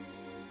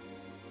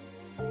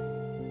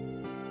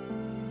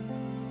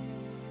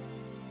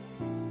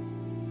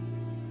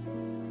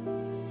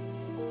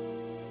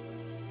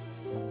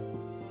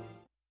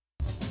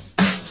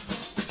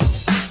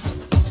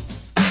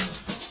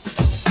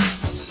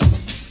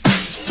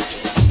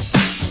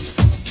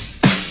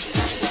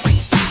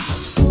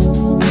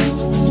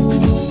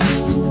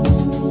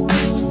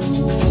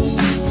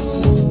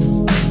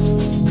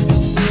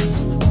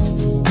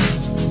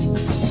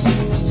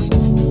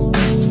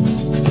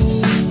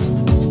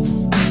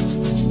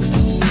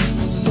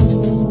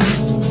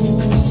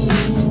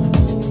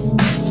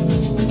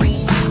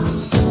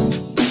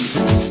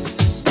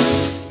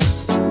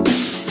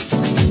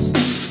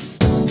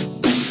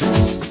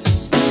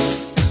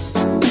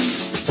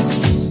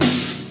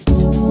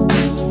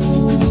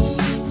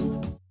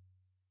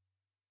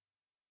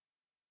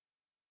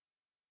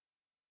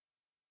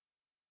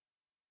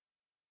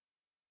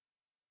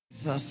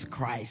Jesus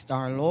Christ,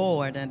 our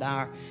Lord and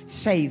our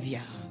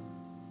Savior.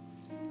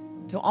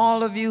 To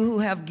all of you who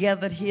have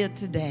gathered here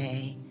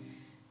today,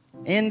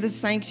 in the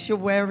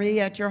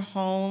sanctuary, at your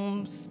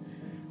homes,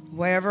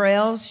 wherever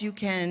else you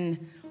can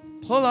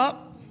pull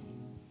up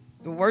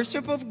the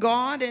worship of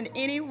God in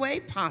any way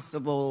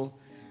possible,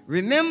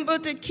 remember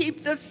to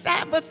keep the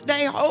Sabbath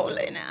day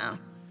holy now.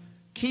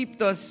 Keep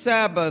the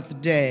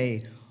Sabbath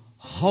day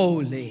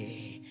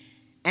holy.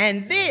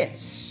 And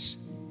this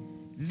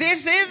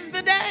is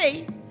the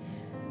day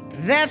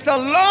that the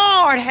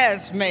Lord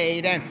has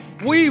made, and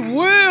we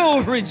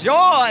will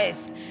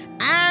rejoice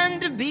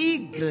and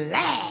be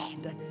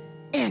glad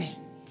in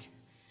it.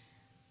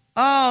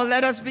 Oh,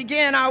 let us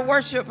begin our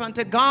worship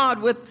unto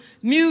God with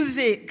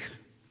music.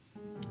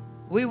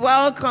 We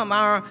welcome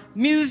our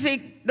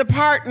music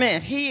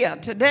department here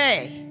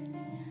today.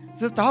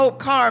 Sister Hope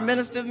Carr,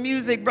 Minister of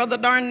Music, Brother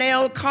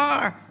Darnell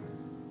Carr,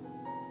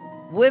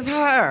 with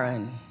her,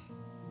 and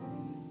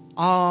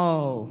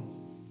all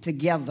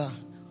together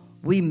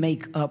we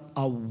make up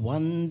a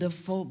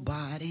wonderful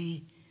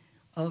body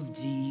of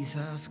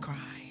Jesus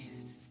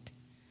Christ.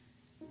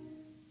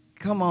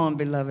 Come on,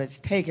 beloveds,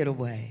 take it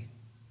away.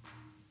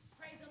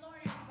 Praise the Lord,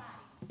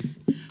 everybody.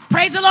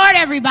 Praise the Lord,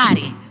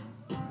 everybody.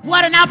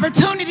 What an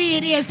opportunity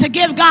it is to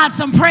give God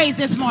some praise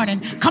this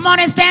morning. Come on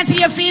and stand to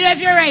your feet if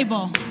you're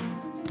able.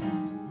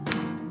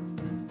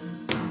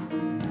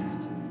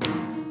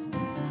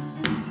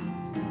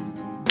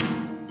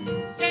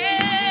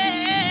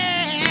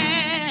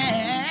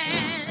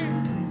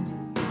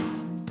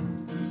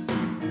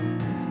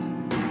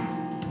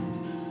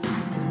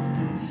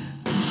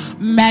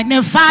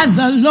 Magnify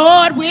the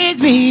Lord with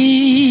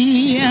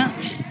me,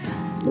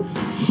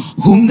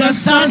 whom the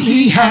Son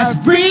he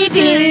hath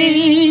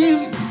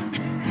redeemed.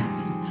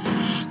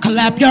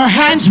 Clap your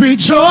hands,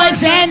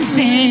 rejoice and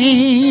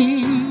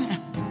sing.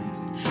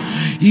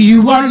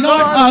 You are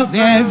Lord of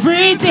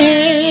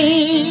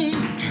everything.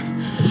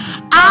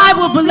 I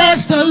will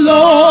bless the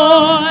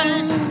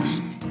Lord.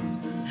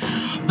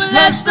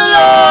 Bless the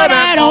Lord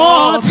at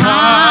all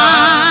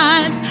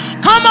times.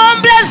 Come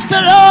on, bless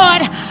the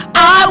Lord.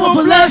 I will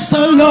bless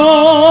the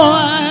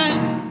Lord.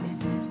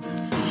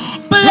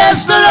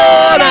 Bless the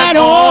Lord at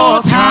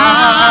all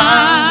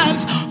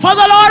times. For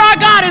the Lord our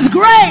God is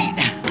great.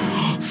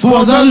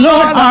 For the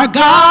Lord our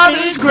God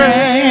is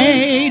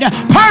great.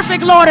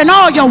 Perfect Lord in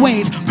all your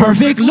ways.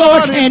 Perfect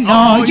Lord in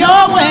all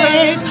your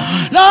ways.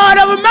 Lord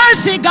of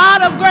mercy,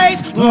 God of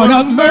grace. Lord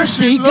of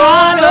mercy,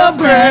 God of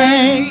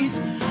grace.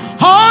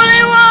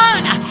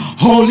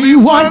 Holy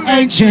One,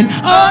 Ancient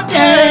of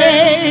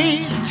days.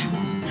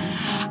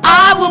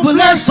 I will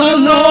bless the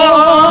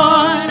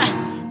Lord.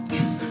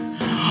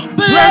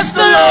 Bless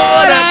the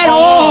Lord at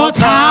all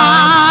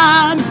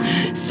times.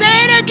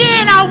 Say it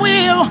again, I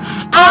will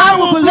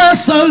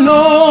bless the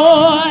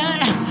Lord.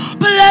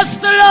 Bless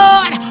the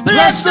Lord.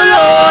 Bless the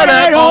Lord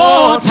at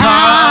all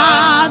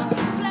times.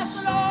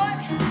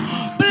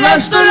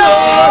 Bless the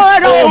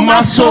Lord, oh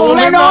my soul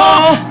and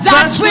all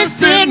that's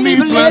within me.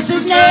 Bless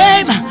his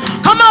name.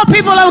 Come on,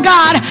 people of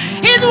God.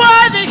 He's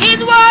worthy.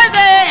 He's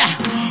worthy.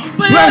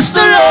 Bless the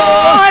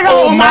Lord,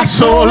 oh my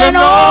soul and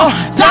all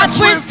that's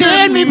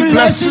within me.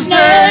 Bless his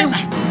name.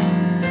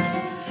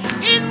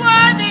 He's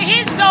worthy,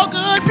 he's so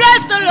good.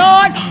 Bless the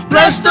Lord,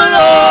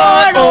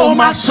 oh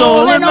my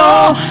soul and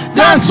all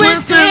that's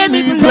within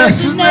me.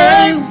 Bless his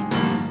name.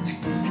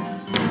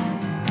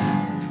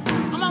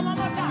 Come on, one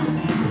more time.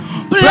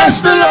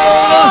 Bless the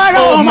Lord,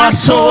 oh my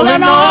soul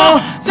and all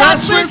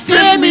that's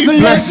within me.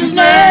 Bless his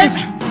name.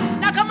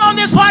 Now come on,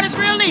 this part is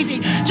real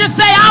easy. Just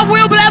say, I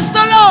will bless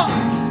the Lord.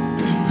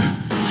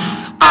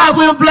 I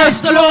will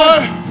bless the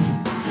Lord.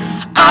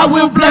 I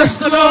will bless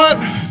the Lord.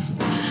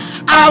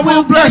 I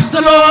will bless the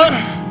Lord.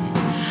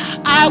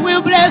 I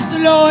will bless the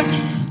Lord.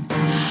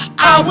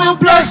 I will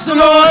bless the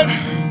Lord.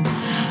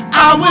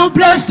 I will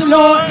bless the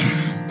Lord.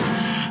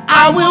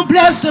 I will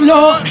bless the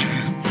Lord.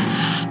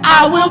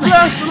 I will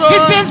bless the Lord.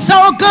 He's been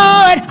so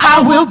good.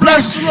 I will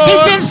bless the Lord.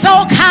 He's been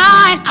so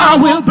kind. I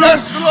will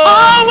bless the Lord.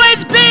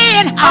 Always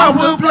been. I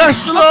will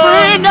bless the Lord. A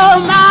friend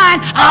of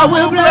mine. I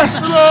will bless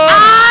the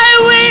Lord.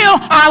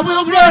 I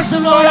will bless the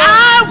Lord.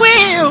 I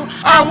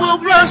will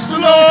bless the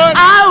Lord.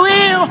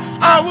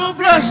 I will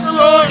bless the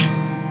Lord.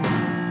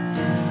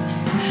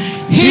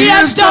 He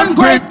has done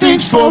great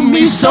things for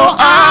me, so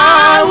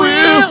I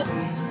will.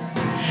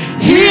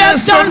 He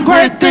has done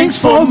great things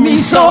for me,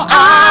 so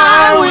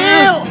I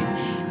will.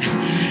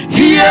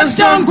 He has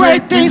done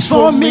great things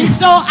for me,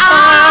 so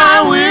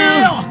I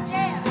will.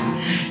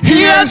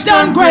 He has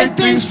done great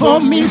things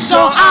for me,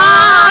 so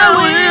I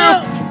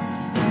will.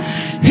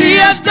 He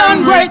has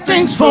done great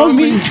things for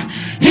me.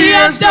 He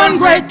has done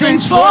great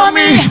things for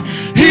me.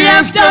 He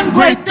has done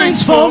great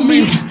things for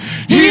me.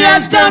 He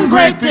has done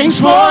great things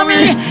for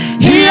me.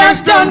 He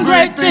has done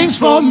great things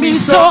for me,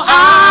 so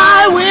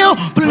I will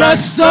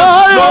bless the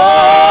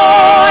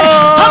Lord.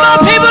 Come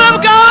on, people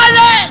of God,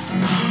 let's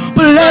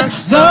bless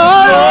the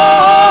Lord.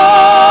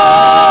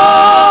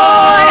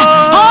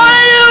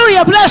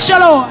 Hallelujah, bless you,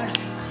 Lord.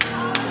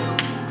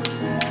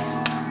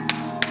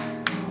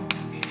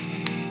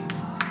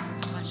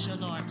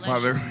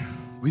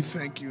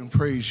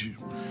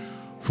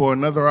 for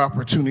another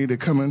opportunity to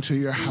come into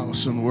your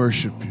house and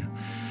worship you.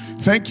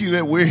 Thank you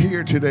that we're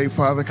here today,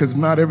 Father, because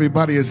not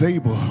everybody is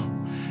able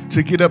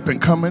to get up and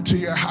come into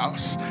your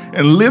house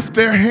and lift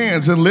their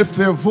hands and lift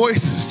their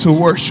voices to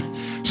worship.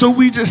 So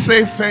we just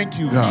say thank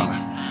you,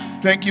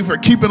 God. Thank you for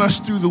keeping us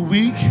through the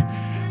week.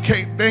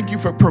 Thank you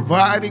for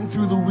providing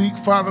through the week,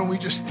 Father. And we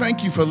just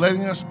thank you for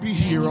letting us be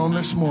here on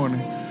this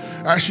morning.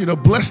 I ask you to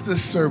bless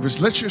this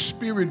service. Let your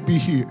spirit be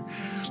here.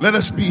 Let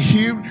us be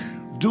here,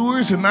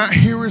 doers and not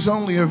hearers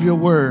only of your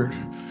word.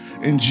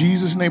 In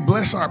Jesus' name,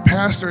 bless our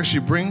pastor as she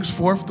brings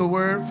forth the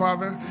word,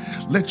 Father.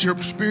 Let your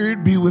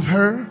spirit be with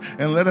her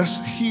and let us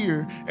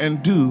hear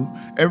and do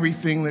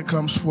everything that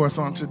comes forth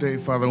on today,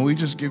 Father. And we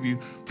just give you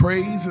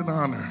praise and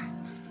honor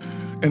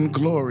and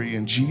glory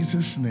in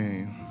Jesus'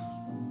 name.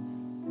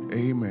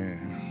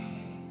 Amen.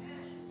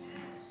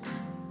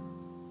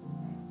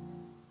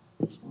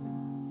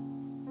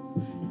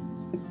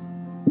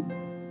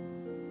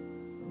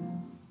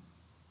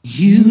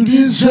 You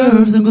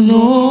deserve the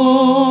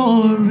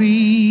glory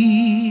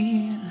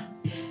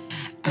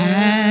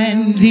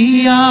and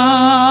the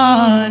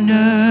honor.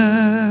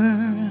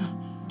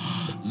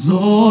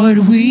 Lord,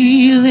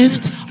 we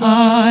lift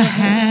our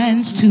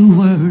hands to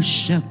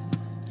worship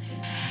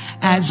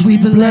as we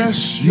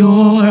bless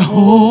your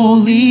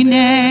holy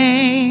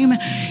name.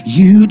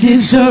 You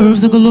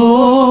deserve the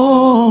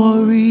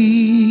glory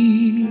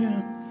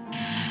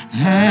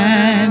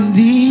and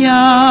the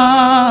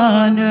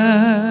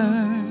honor.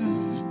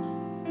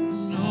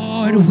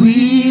 Lord,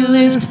 we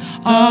lift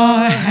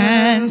our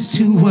hands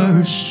to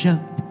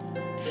worship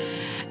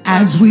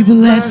as we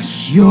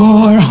bless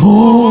your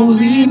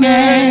holy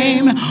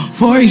name.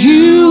 For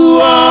you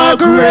are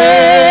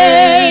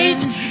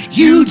great.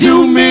 You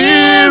do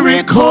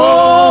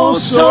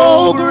miracles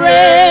so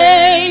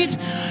great.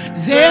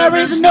 There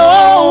is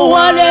no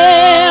one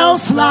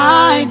else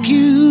like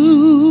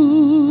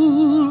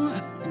you.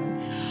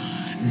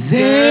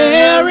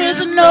 There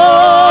is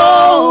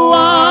no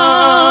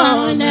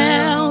one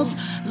else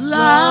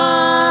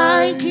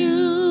like you.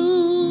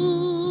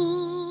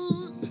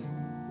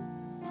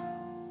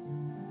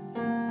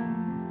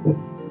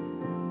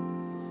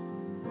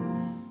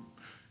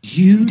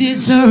 You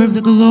deserve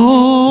the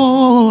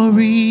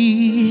glory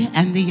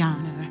and the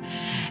honor.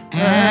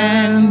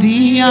 And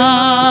the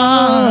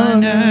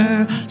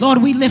honor.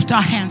 Lord, we lift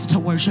our hands to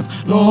worship.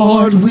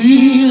 Lord,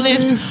 we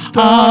lift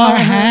our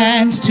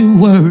hands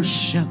to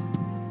worship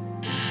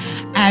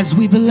as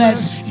we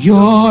bless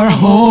your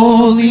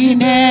holy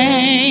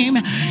name.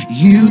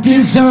 You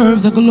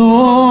deserve the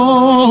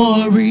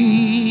glory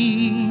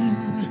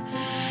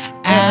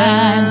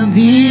and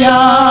the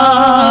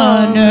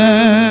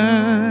honor.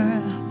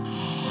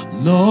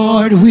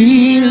 Lord,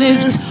 we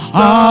lift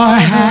our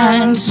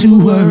hands to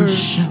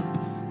worship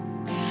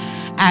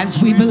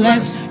as we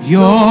bless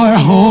your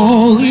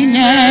holy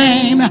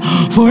name.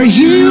 For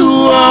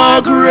you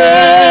are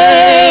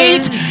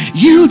great.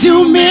 You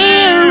do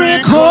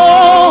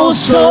miracles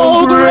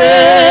so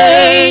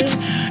great.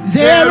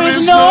 There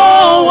is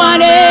no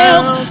one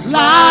else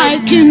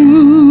like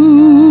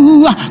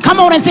you. Come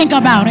on and think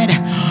about it.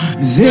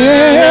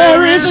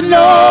 There is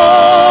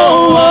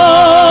no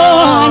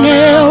one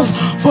else.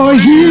 For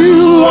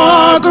you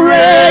are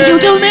great. You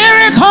do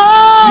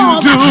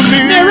miracles. You do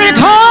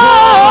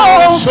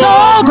miracles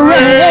so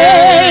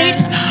great.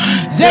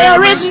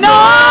 There is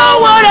no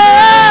one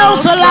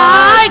else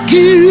like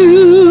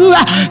you.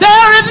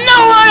 There is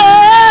no one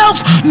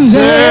else.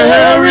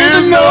 There is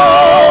no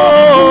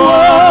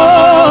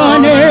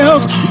one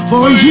else.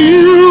 For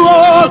you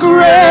are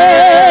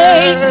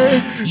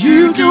great.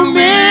 You do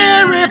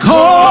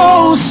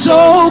miracles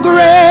so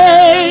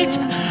great.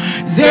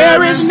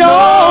 There is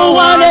no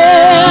one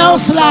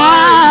else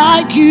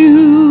like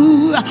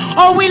you.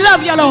 Oh, we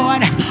love you,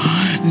 Lord.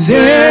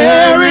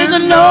 There is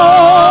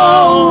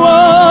no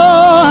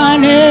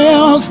one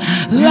else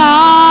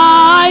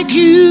like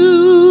you.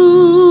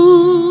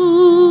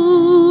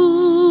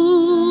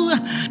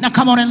 Now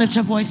come on and lift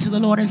your voice to the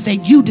Lord and say,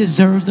 you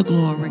deserve the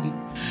glory.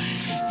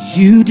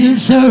 You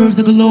deserve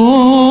the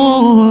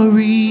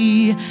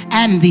glory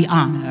and the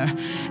honor.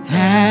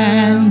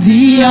 And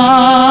the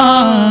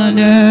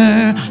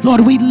honor.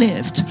 Lord, we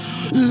lift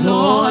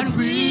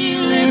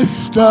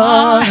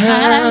our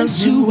hands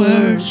to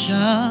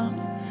worship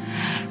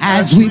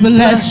as we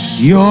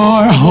bless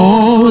your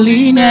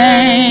holy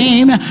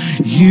name.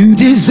 You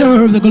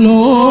deserve the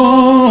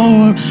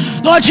glory.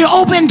 Lord, you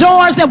open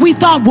doors that we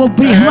thought would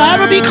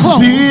never be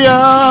closed.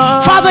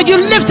 Father, you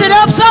lifted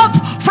us up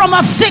from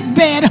a sick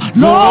bed.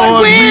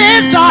 Lord, we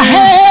lift our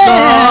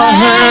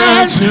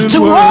hands to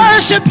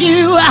worship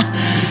you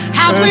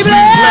as we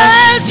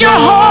bless your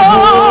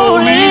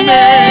holy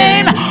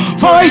name.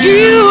 For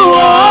you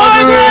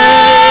are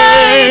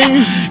great.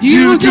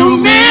 You do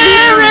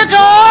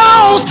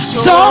miracles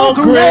so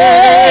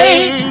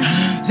great.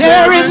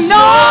 There is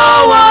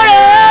no one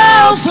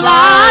else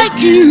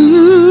like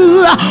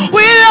you.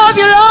 We love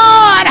you,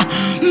 Lord.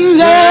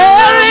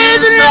 There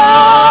is no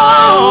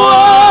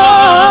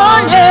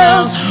one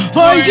else.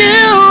 For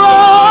you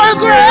are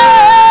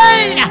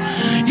great.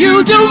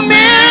 You do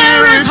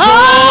miracles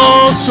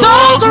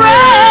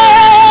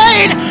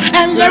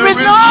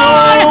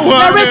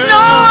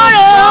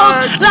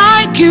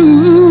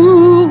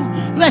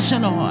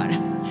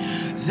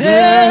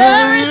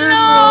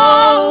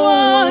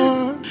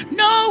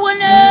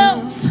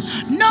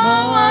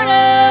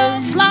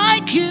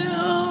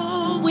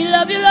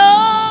love you,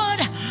 Lord.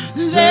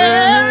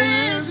 There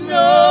is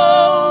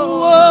no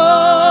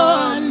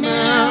one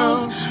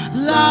else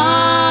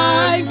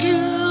like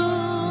you.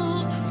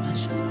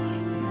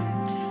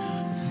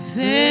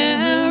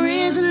 There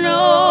is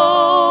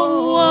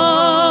no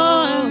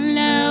one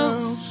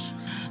else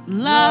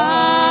like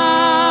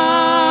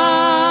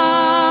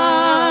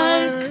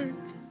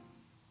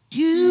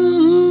you.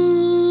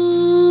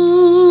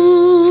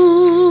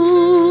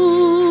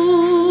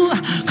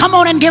 Come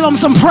on and give him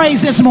some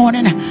praise this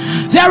morning.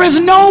 There is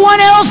no one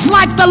else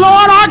like the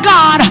Lord our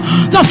God,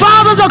 the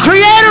Father, the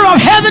creator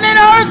of heaven and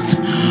earth,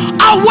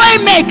 our way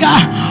maker,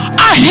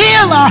 our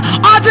healer,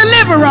 our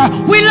deliverer.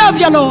 We love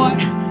you, Lord.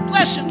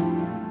 Bless you.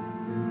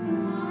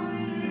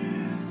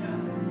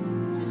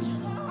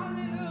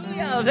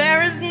 Hallelujah.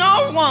 There is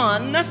no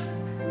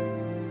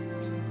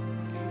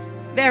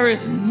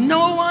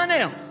one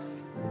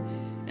else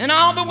in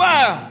all the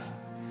world,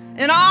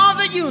 in all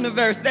the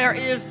universe. There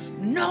is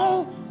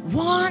no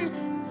one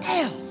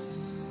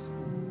else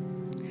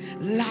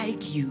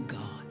like you, God.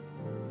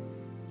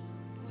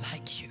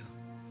 Like you.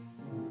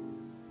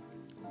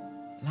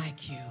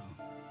 Like you.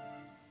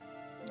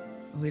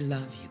 We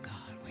love you,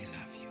 God. We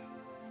love you.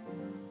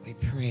 We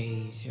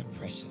praise your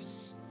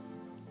precious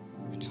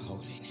and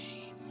holy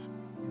name.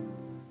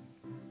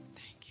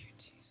 Thank you,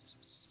 Jesus.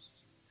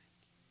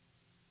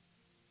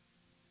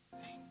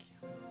 Thank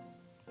you.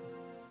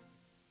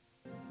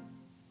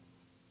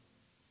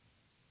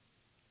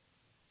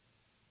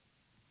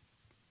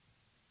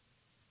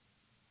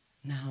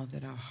 Now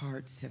that our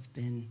hearts have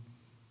been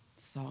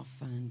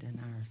softened and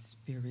our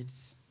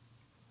spirits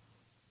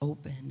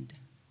opened,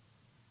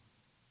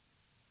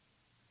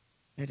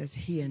 let us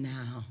hear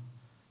now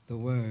the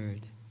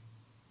word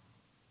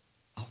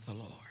of the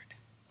Lord.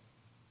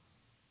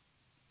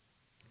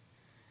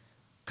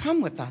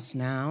 Come with us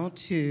now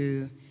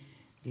to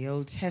the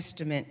Old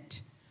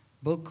Testament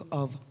book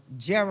of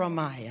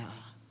Jeremiah.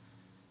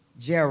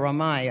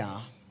 Jeremiah,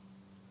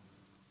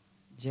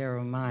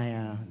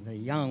 the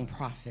young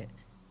prophet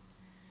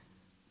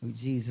who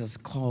Jesus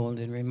called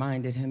and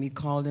reminded him. He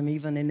called him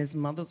even in his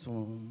mother's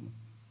womb.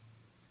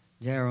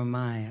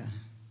 Jeremiah,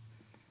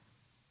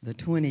 the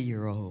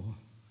 20-year-old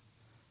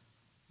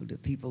who the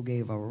people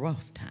gave a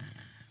rough time.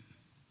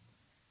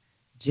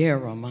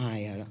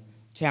 Jeremiah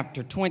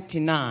chapter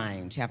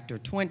 29.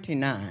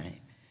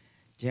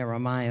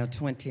 Jeremiah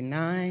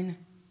 29,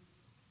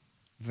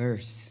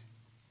 verse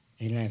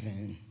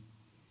 11.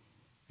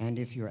 And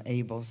if you're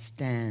able,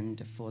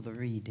 stand for the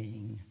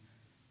reading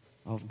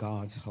of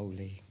God's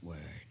holy word.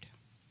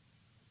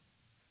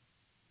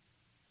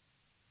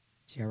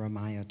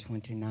 Jeremiah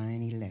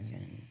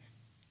 29:11.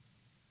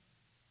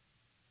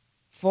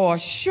 For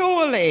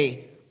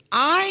surely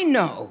I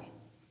know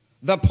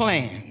the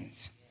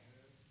plans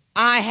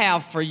I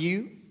have for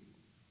you,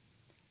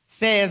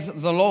 says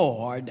the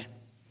Lord,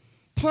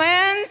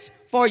 plans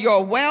for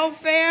your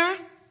welfare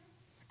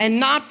and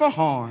not for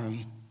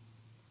harm,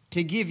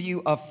 to give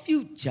you a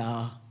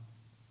future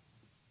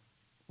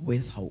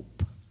with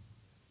hope.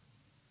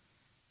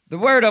 The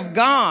word of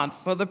God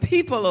for the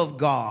people of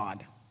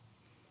God.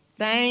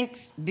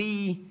 Thanks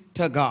be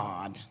to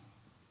God.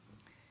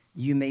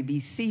 You may be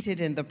seated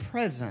in the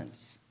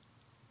presence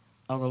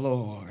of the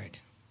Lord.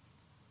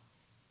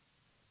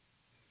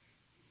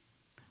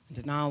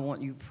 And now I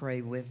want you to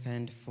pray with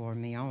and for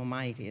me,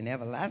 Almighty and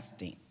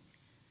everlasting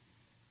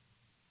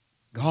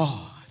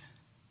God.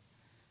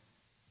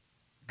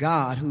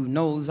 God who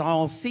knows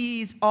all,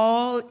 sees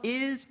all,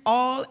 is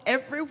all,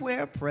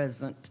 everywhere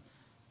present.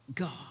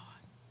 God.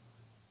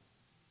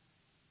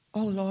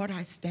 Oh Lord,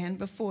 I stand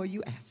before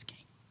you asking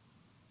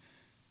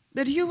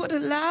that you would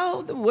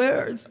allow the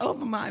words of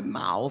my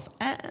mouth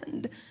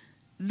and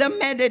the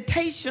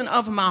meditation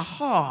of my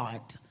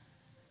heart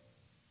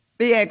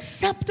be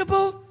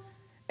acceptable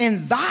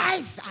in thy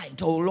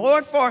sight, O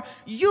Lord, for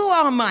you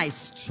are my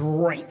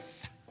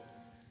strength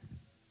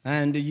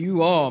and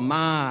you are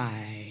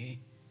my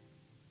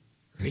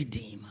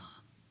Redeemer.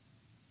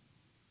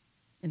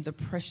 In the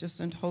precious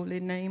and holy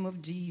name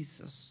of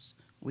Jesus,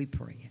 we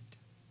pray it.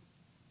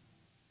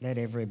 Let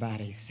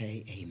everybody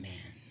say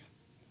amen.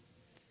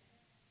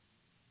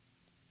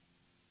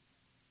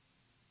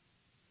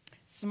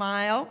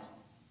 Smile.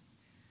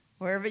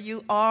 Wherever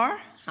you are,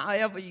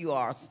 however you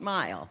are,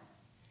 smile.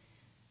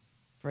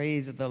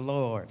 Praise the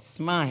Lord.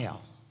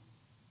 Smile.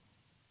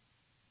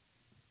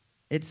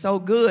 It's so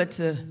good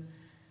to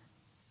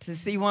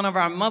see one of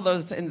our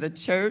mothers in the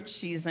church.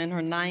 She's in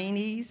her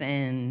 90s,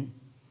 and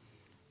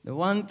the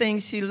one thing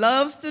she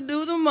loves to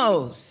do the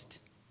most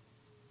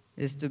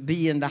is to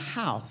be in the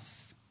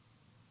house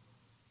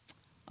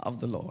of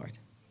the Lord.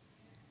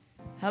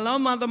 Hello,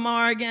 Mother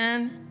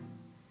Morgan.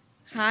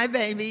 Hi,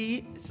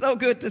 baby. So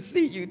good to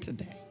see you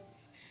today.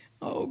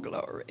 Oh,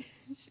 glory.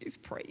 She's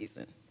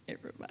praising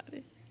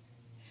everybody.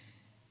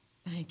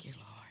 Thank you,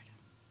 Lord.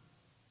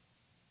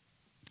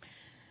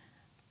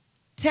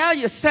 Tell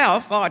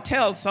yourself or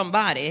tell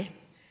somebody,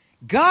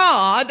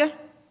 God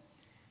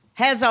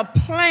has a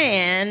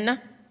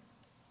plan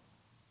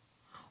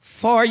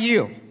for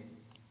you.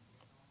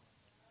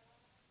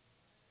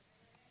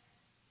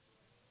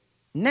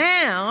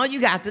 Now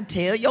you got to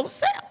tell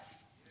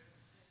yourself,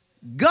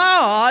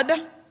 God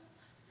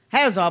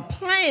has a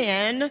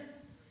plan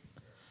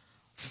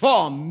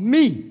for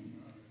me.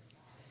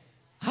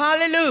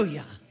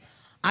 Hallelujah.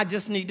 I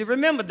just need to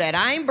remember that.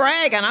 I ain't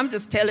bragging. I'm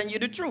just telling you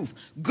the truth.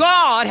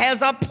 God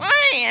has a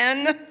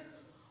plan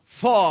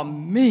for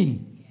me.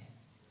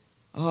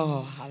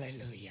 Oh,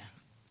 hallelujah.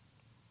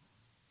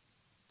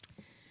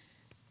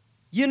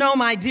 You know,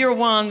 my dear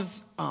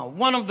ones,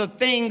 one of the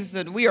things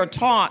that we are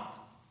taught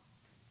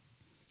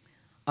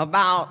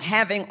about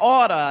having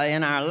order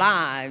in our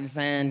lives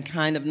and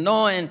kind of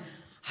knowing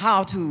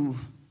how to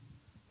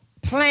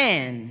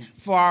plan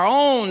for our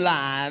own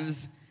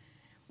lives,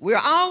 we're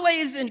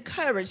always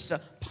encouraged to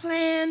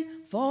plan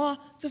for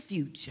the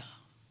future.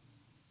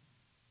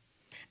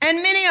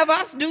 And many of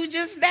us do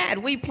just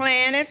that. We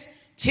plan as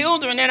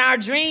children in our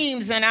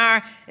dreams and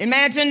our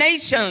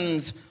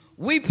imaginations.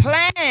 We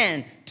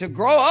plan to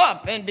grow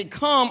up and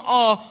become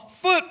a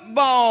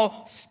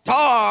football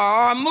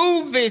star or a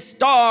movie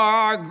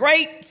star or a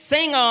great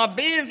singer or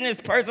business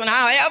person.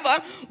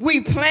 However,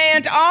 we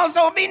plan to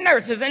also be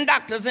nurses and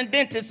doctors and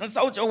dentists and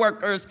social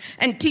workers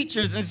and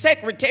teachers and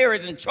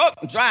secretaries and truck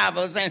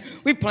drivers. And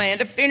we plan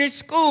to finish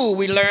school.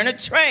 We learn a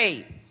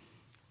trade.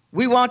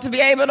 We want to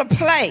be able to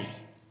play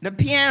the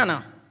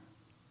piano.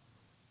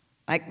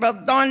 Like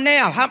Brother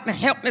Darnell, help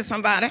me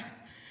somebody.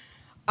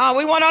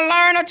 We want to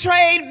learn a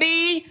trade,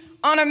 be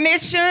on a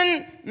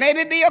mission,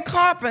 maybe be a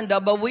carpenter,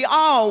 but we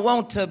all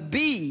want to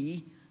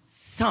be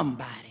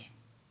somebody.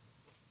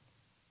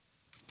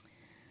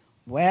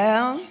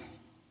 Well,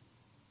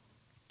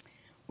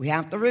 we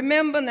have to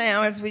remember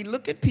now as we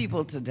look at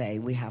people today,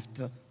 we have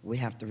to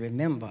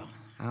remember,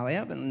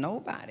 however,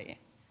 nobody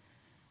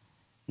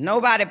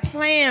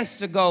plans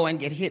to go and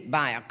get hit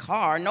by a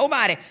car.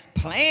 Nobody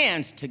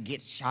plans to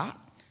get shot.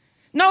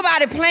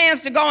 Nobody plans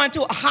to go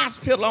into a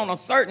hospital on a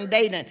certain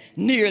date and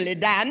nearly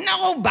die.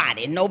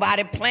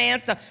 Nobody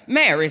plans to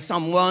marry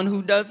someone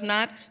who does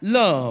not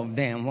love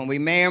them. When we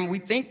marry them, we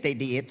think they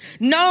did.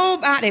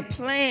 Nobody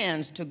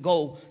plans to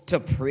go to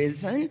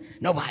prison.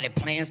 Nobody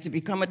plans to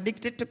become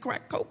addicted to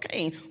crack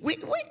cocaine. We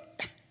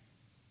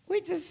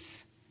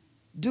just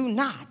do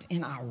not,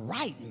 in our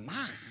right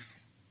mind,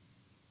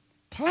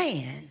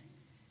 plan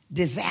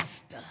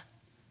disaster.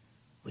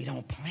 We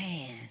don't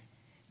plan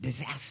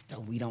disaster.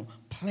 We don't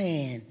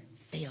plan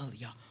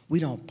failure. We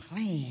don't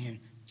plan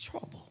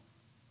trouble.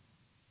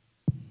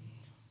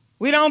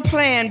 We don't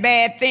plan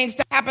bad things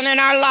to happen in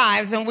our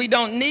lives, and we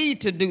don't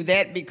need to do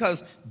that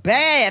because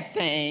bad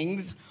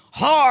things,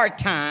 hard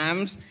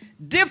times,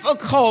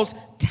 difficult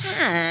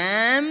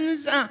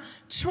times,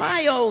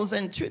 trials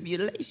and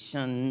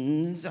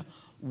tribulations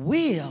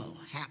will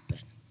happen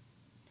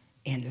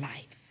in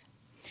life.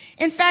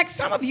 In fact,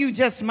 some of you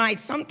just might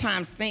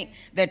sometimes think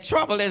that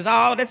trouble is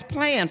all that's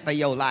planned for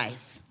your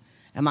life.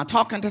 Am I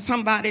talking to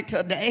somebody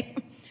today?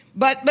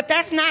 But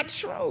that's not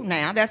true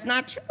now. That's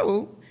not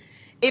true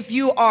if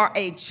you are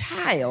a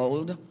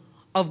child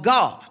of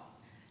God.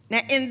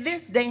 Now, in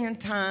this day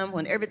and time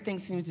when everything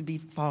seems to be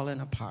falling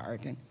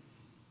apart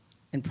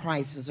and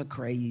prices are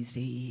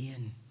crazy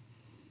and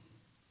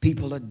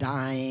people are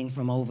dying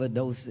from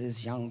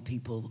overdoses, young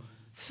people,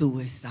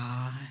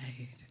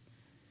 suicide,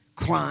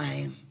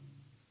 crime,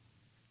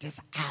 just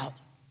out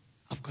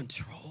of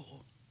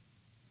control.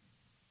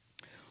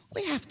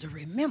 We have to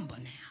remember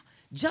now,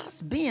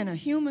 just being a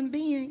human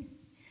being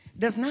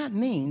does not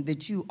mean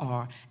that you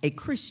are a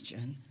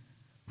Christian,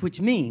 which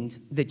means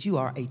that you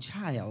are a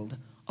child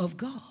of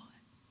God.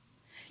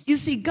 You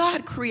see,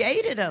 God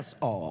created us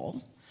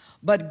all,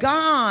 but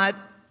God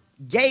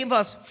gave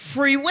us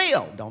free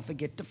will. Don't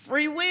forget the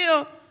free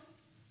will.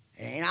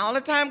 It ain't all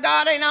the time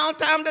God, ain't all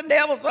the time the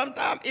devil.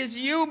 Sometimes it's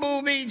you,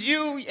 booby, it's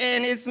you,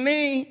 and it's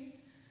me.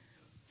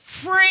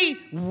 Free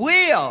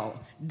will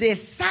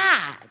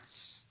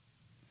decides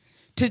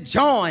to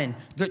join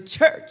the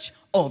church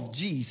of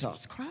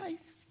Jesus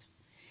Christ.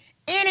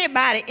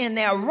 Anybody in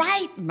their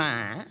right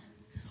mind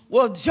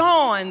will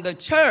join the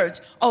church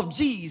of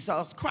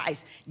Jesus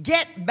Christ,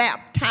 get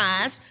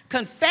baptized,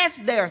 confess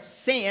their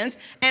sins,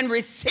 and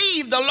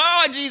receive the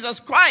Lord Jesus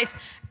Christ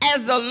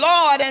as the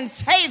Lord and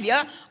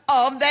Savior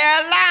of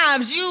their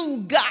lives.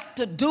 You got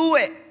to do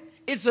it.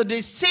 It's a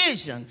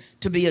decision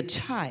to be a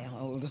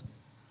child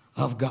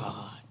of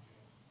God.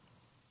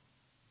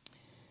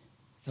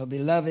 So,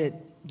 beloved,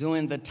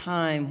 during the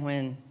time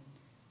when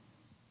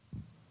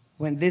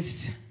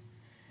this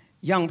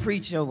young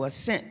preacher was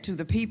sent to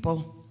the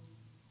people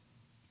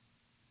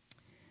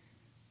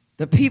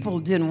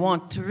didn't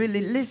want to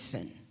really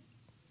listen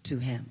to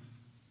him.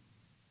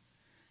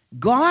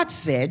 God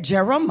said,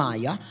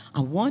 Jeremiah,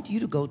 I want you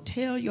to go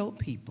tell your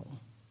people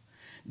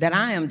that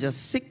I am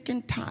just sick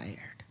and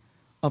tired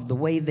of the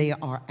way they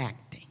are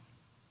acting.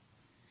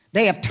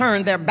 They have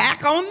turned their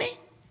back on me.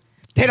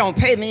 They don't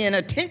pay me any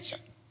attention.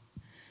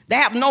 They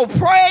have no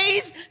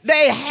praise.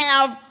 They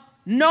have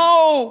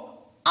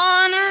no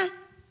honor.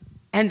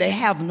 And they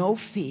have no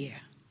fear.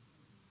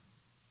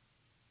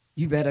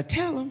 You better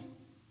tell them.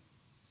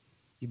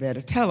 You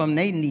better tell them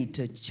they need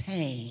to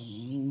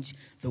change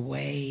the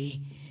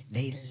way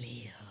they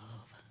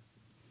live.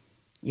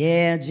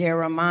 Yeah,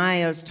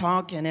 Jeremiah's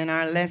talking in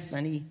our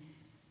lesson.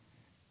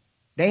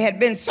 They had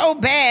been so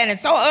bad and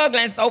so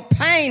ugly and so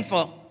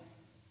painful.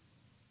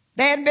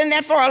 They had been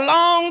there for a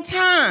long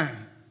time.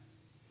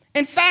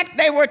 In fact,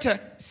 they were to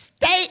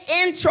stay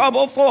in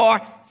trouble for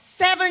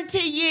 70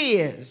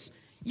 years.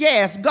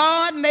 Yes,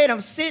 God made them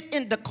sit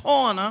in the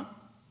corner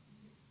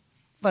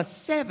for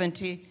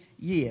 70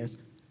 years.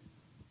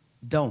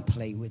 Don't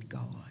play with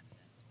God.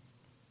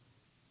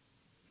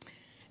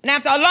 And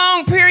after a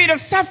long period of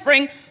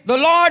suffering, the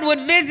Lord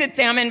would visit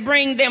them and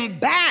bring them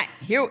back.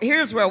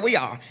 Here's where we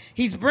are.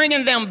 He's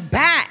bringing them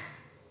back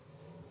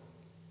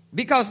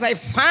because they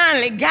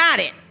finally got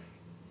it.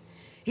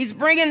 He's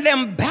bringing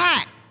them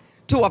back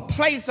to a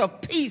place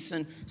of peace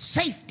and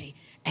safety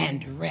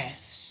and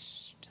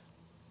rest.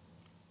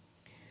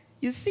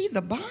 You see,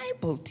 the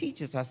Bible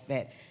teaches us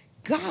that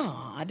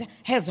God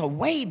has a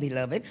way,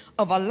 beloved,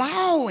 of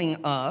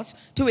allowing us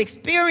to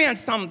experience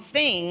some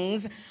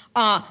things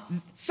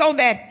so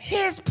that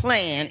his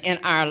plan in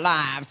our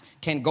lives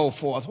can go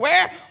forth.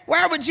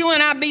 Where would you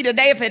and I be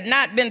today if it had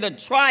not been the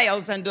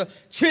trials and the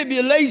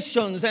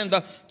tribulations and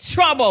the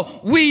trouble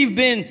we've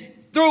been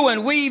through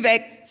and we've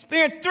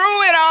experienced? Through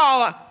it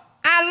all,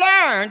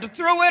 I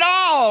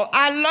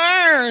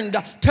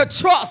learned to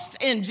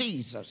trust in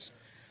Jesus.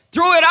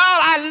 Through it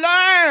all,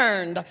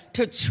 I learned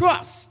to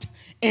trust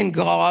in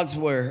God's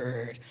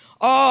word.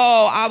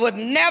 Oh, I would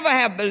never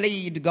have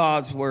believed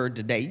God's word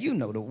today. You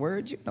know the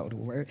word.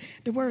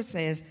 The word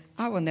says,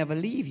 I will never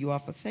leave you or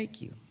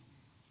forsake you.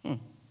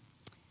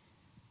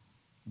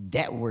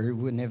 That word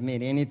wouldn't have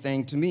meant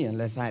anything to me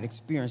unless I'd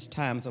experienced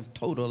times of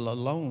total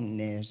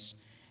aloneness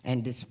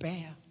and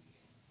despair.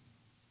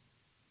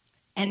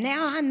 And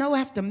now I know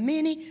after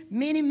many,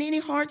 many, many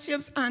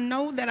hardships, I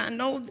know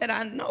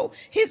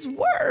his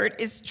word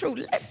is true.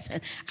 Listen,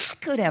 I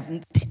could have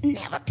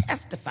never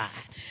testified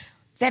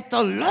that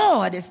the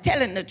Lord is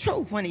telling the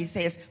truth when he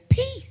says,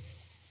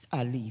 peace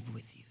I leave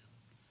with you.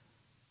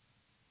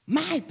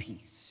 My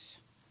peace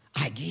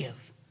I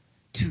give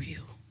to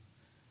you.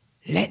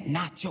 Let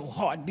not your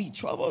heart be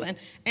troubled,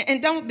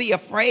 and don't be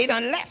afraid,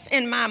 unless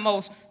in my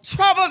most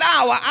troubled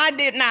hour I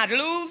did not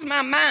lose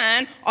my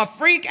mind or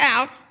freak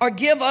out or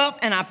give up,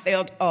 and I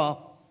felt a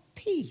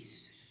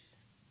peace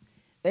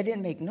that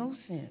didn't make no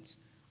sense,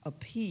 a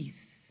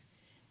peace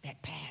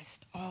that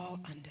passed all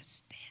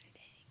understanding.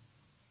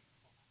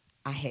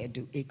 I had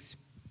to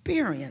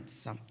experience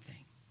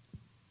something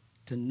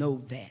to know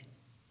that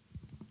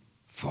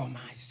for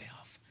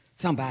myself.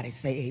 Somebody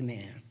say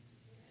amen.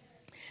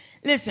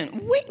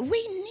 Listen,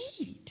 we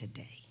need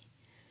today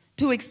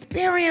to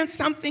experience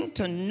something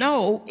to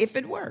know if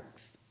it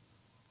works.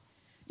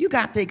 You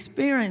got to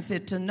experience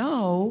it to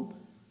know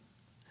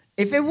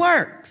if it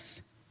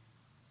works.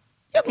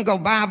 You can go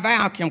buy a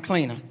vacuum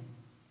cleaner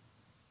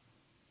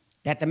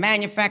that the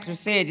manufacturer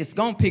said it's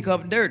going to pick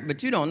up dirt,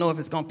 but you don't know if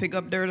it's going to pick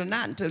up dirt or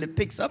not until it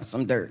picks up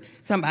some dirt.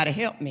 Somebody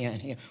help me in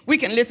here. We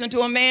can listen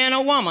to a man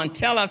or woman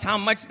tell us how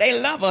much they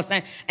love us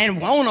and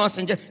want us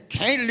and just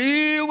can't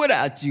live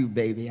without you,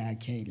 baby. I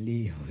can't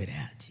live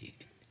without you.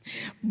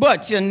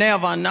 But you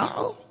never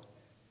know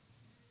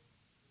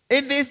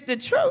if it's the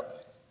truth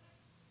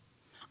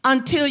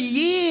until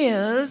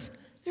years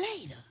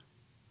later.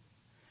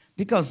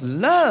 Because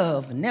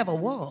love never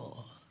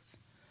was.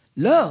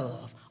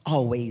 Love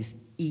always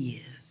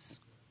is.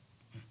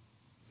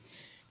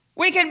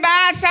 We can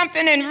buy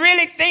something and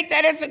really think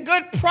that it's a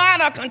good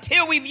product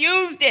until we've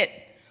used it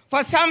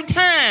for some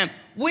time.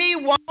 We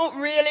won't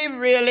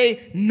really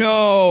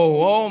know.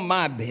 Oh,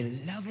 my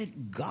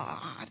beloved,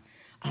 God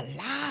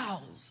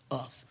allows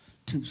us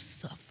to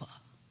suffer.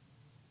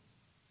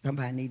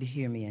 Somebody need to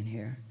hear me in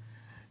here.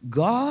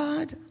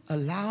 God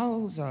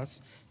allows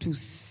us to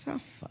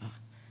suffer.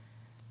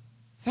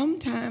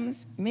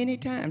 Sometimes, many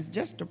times,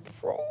 just to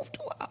prove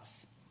to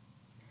us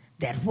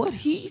that what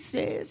he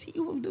says he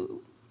will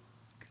do,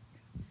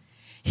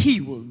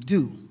 he will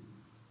do.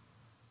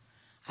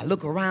 I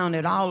look around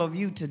at all of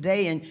you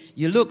today and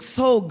you look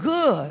so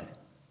good.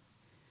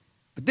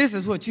 But this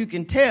is what you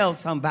can tell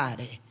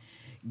somebody.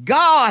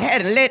 God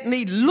hadn't let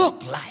me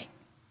look like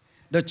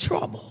the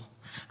trouble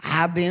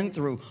I've been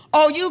through.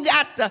 Oh, you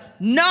got to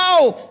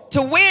know,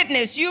 to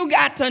witness. You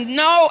got to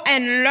know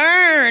and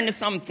learn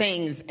some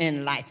things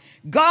in life.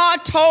 God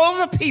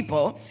told the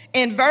people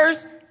in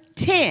verse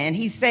 10,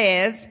 he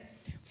says,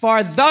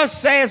 for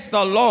thus says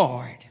the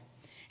Lord.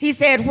 He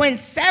said, when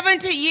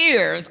 70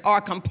 years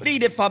are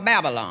completed for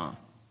Babylon,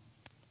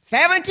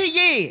 70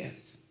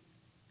 years,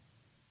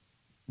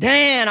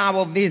 then I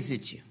will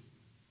visit you.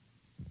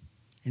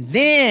 And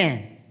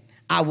then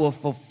I will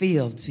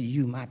fulfill to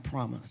you my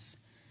promise.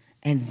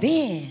 And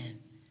then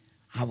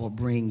I will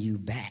bring you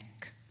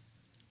back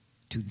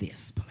to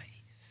this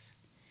place.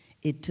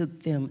 It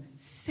took them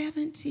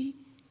 70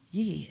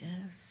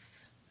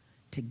 years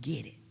to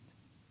get it.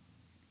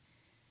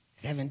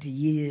 70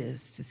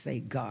 years to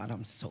say, God,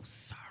 I'm so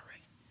sorry.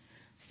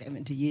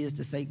 70 years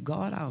to say,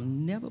 God, I'll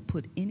never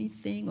put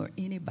anything or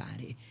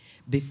anybody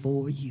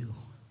before you.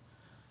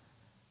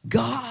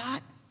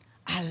 God,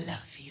 I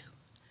love you.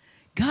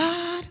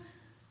 God,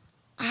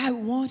 I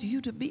want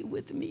you to be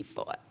with me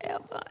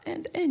forever,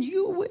 and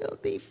you will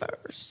be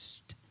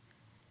first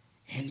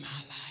in my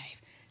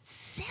life.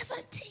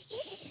 70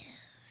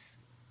 years.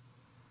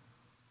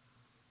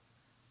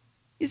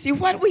 You see,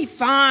 what we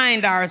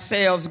find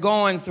ourselves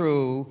going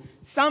through,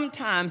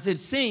 sometimes it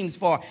seems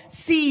for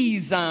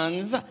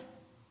seasons.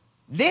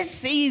 This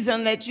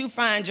season that you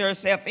find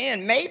yourself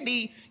in may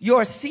be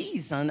your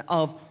season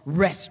of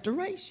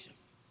restoration.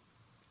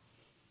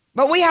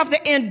 But we have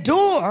to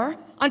endure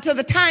until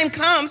the time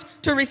comes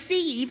to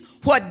receive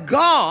what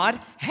God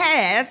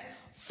has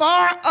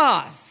for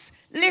us.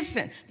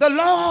 Listen, the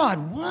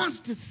Lord wants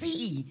to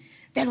see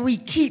that we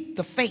keep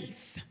the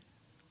faith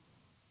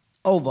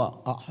over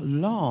a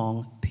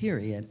long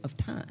period of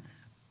time.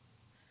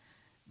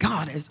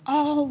 God is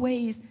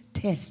always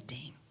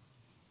testing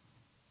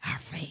our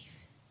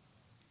faith.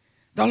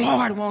 The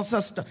Lord wants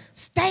us to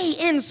stay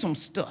in some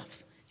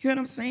stuff. You know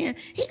what I'm saying?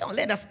 He's going to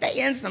let us stay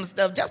in some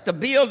stuff just to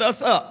build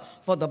us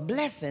up for the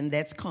blessing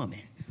that's coming.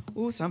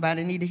 Oh,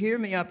 somebody need to hear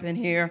me up in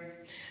here.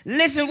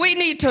 Listen, we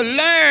need to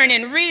learn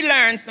and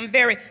relearn some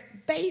very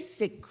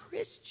basic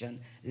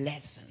Christian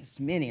lessons.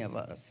 Many of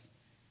us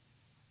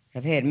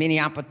have had many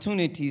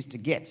opportunities to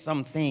get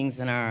some things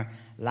in our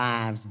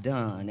lives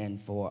done, and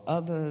for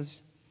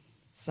others,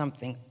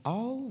 something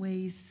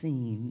always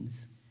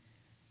seems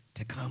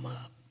to come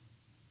up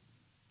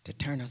to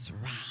turn us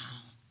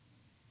around,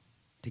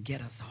 to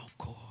get us off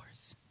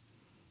course.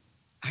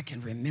 I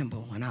can remember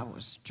when I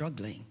was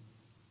struggling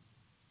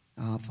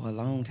for a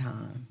long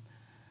time,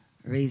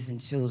 raising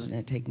children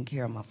and taking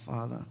care of my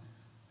father,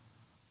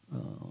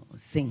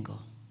 single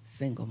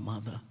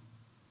mother.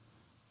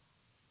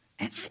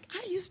 And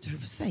I used to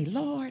say,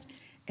 Lord,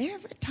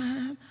 every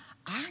time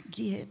I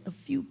get a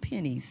few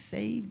pennies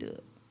saved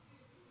up,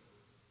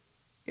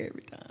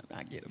 every time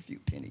I get a few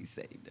pennies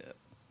saved up,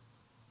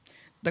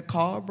 the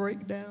car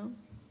break down,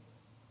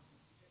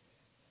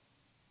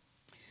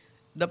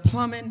 the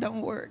plumbing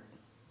don't work,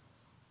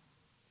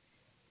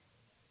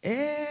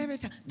 every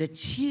time the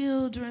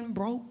children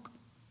broke,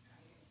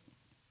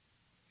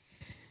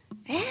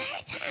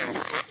 every time,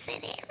 Lord, I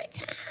said every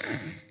time.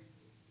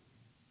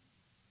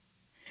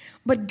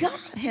 But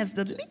God has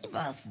to leave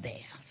us there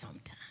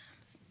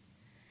sometimes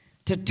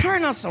to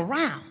turn us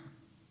around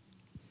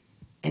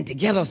and to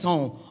get us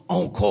on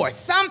course.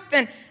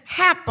 Something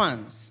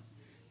happens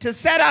to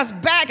set us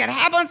back. It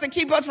happens to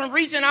keep us from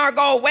reaching our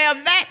goal. Well,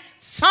 that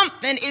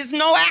something is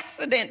no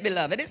accident,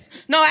 beloved. It's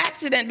no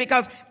accident,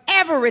 because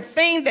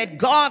everything that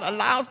God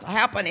allows to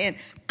happen in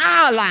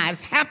our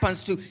lives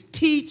happens to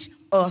teach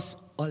us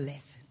a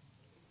lesson.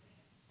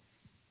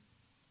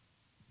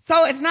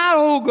 So it's not,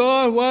 oh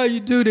God, why you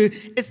do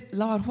this? It's,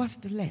 Lord, what's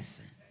the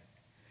lesson?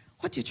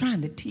 What you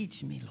trying to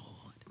teach me,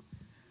 Lord?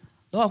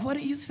 Lord, what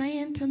are you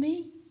saying to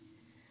me?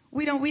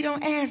 We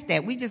don't ask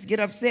that. We just get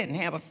upset and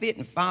have a fit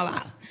and fall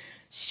out.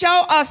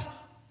 Show us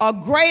a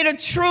greater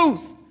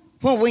truth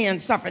when we're in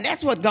suffering.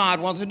 That's what God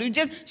wants to do.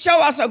 Just show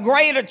us a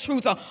greater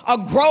truth, or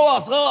grow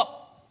us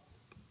up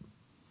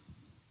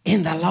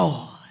in the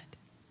Lord.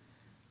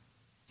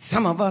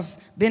 Some of us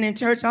been in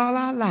church all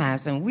our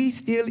lives and we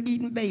still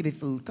eating baby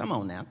food. Come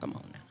on now, come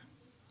on now.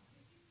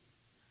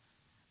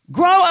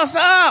 Grow us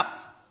up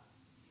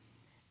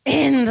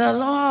in the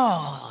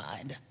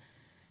Lord.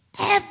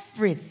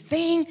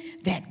 Everything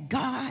that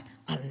God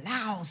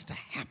allows to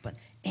happen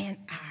in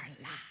our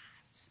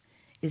lives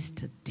is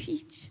to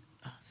teach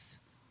us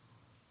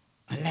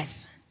a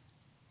lesson.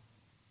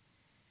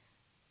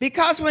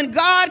 Because when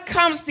God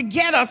comes to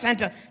get us and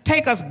to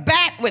take us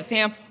back with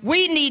him,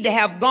 we need to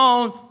have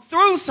gone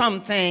through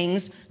some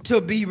things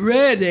to be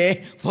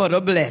ready for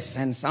the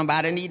blessing.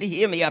 Somebody need to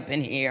hear me up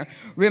in here.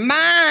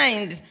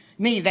 Remind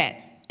me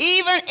that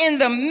even in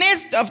the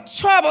midst of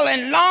trouble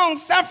and long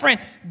suffering,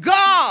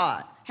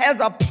 God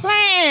has a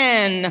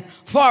plan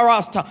for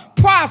us to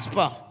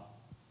prosper.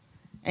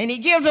 And he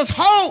gives us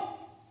hope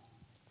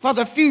for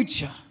the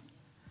future,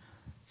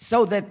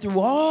 so that through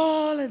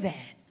all of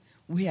that,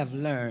 we have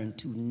learned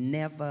to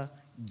never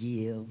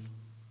give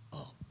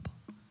up.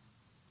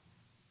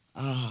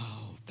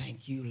 Oh,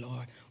 thank you,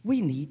 Lord. We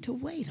need to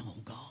wait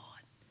on God.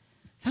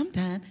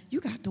 Sometimes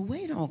you got to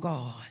wait on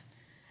God.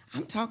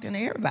 I'm talking to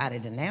everybody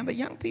tonight, but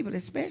young people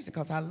especially,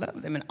 because I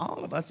love them, and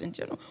all of us in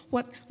general.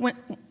 When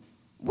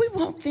we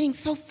want things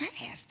so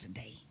fast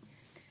today.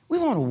 We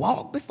want to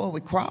walk before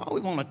we crawl.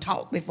 We want to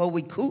talk before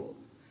we cool.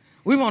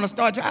 We want to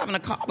start driving a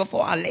car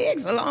before our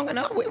legs are long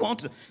enough. We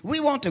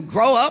want to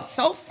grow up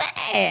so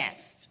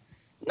fast.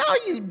 No,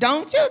 you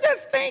don't. You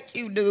just think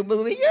you do,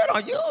 booby.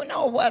 You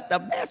know what? The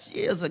best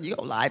years of your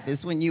life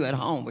is when you at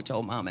home with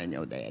your mama and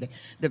your daddy.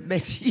 The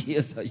best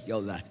years of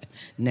your life.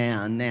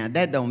 Now,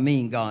 that don't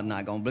mean God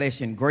not going to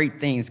bless you and great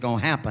things going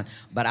to happen.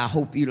 But I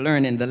hope you're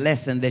learning the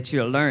lesson that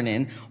you're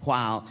learning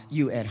while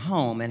you at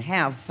home, and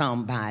have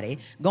somebody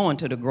going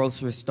to the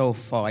grocery store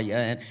for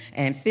you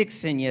and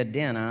fixing your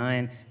dinner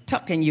and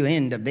tucking you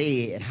into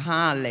bed.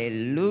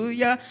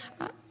 Hallelujah.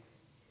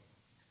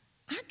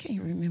 I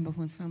can't remember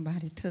when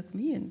somebody took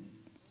me in.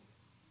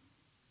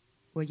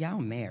 Well, y'all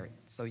married,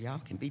 so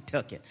y'all can be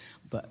tucking.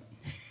 But,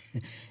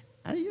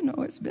 you know,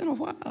 it's been a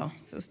while,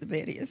 Sister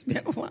Betty. It's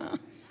been a while.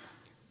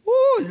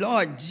 Ooh,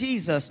 Lord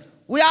Jesus.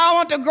 We all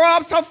want to grow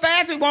up so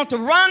fast. We want to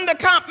run the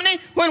company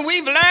when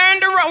we've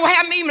learned we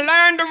haven't even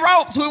learned the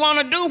ropes. We want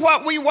to do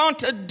what we want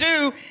to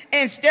do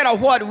instead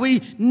of what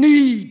we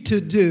need to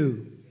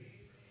do.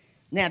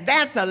 Now,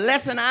 that's a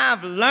lesson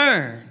I've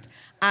learned.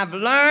 I've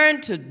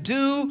learned to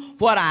do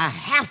what I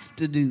have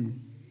to do.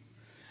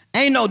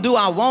 Ain't no do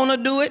I want to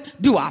do it?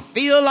 Do I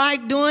feel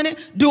like doing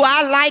it? Do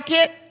I like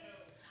it?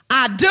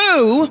 I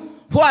do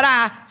what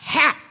I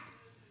have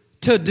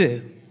to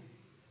do.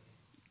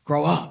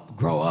 Grow up,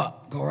 grow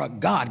up, grow up.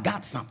 God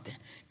got something.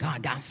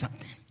 God got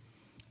something.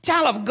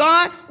 Child of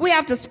God, we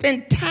have to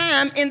spend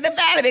time in the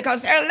valley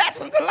because there are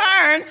lessons to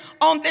learn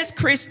on this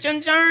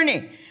Christian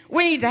journey.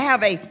 We need to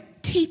have a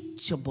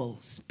teachable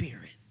spirit.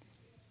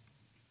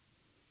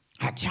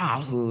 Our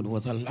childhood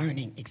was a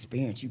learning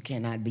experience. You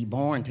cannot be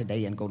born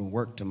today and go to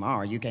work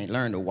tomorrow. You can't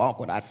learn to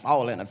walk without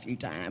falling a few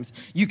times.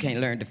 You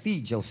can't learn to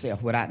feed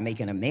yourself without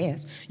making a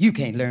mess. You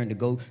can't learn to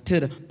go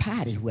to the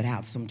potty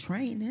without some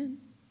training.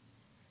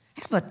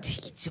 Have a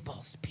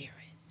teachable spirit.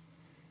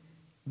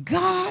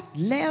 God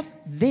left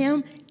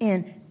them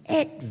in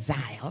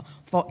exile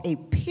for a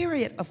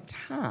period of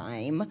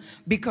time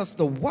because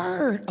the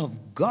word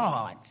of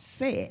God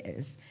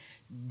says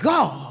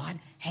God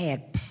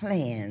had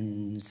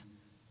plans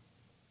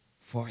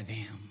for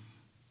them.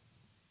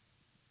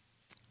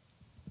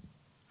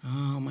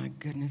 Oh my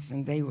goodness,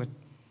 and they were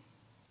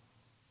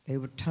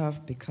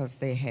tough because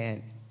they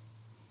had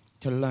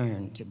to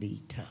learn to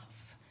be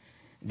tough.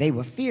 They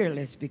were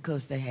fearless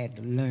because they had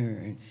to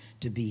learn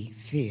to be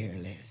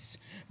fearless,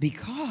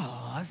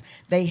 because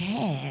they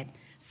had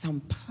some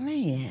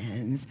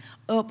plans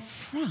up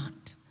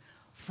front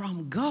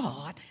from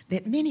God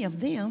that many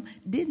of them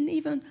didn't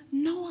even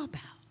know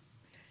about.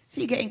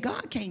 See,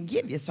 God can't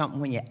give you something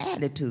when your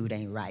attitude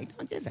ain't right.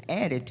 Not just an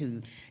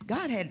attitude.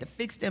 God had to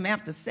fix them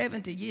after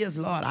 70 years.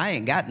 Lord, I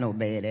ain't got no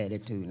bad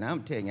attitude. And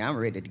I'm telling you, I'm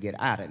ready to get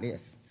out of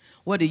this.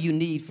 What do you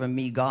need from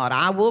me, God?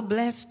 I will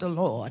bless the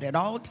Lord at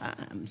all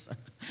times.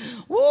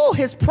 Woo,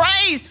 his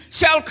praise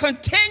shall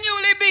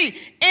continually be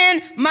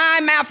in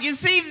my mouth. You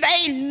see,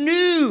 they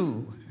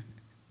knew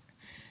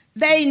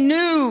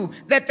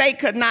that they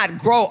could not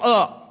grow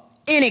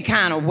up any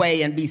kind of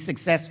way and be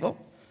successful.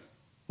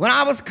 When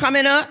I was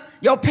coming up,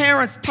 your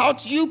parents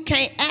taught you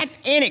can't act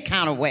any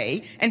kind of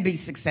way and be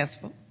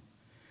successful.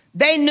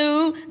 They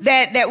knew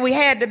that we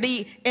had to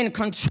be in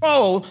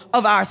control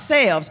of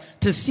ourselves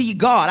to see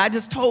God. I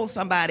just told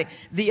somebody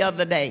the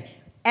other day,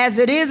 as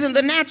it is in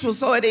the natural,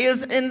 so it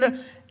is in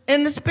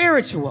the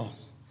spiritual.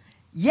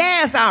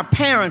 Yes, our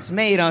parents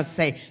made us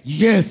say,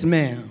 yes,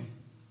 ma'am.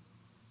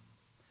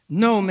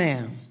 No,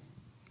 ma'am.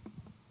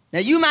 Now,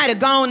 you might have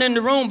gone in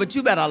the room, but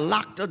you better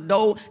lock the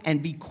door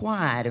and be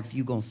quiet if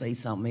you're going to say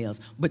something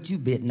else. But you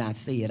better not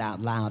say it out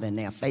loud in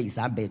their face.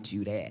 I bet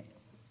you that.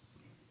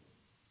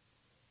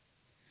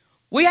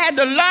 We had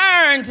to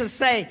learn to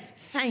say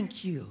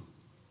thank you.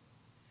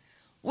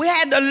 We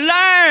had to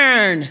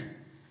learn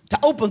to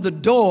open the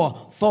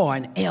door for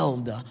an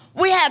elder.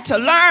 We had to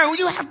learn.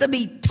 You have to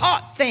be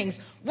taught things.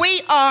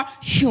 We are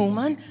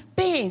human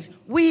beings.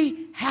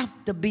 We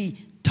have to be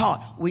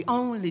taught. We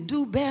only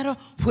do better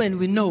when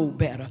we know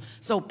better.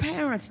 So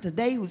parents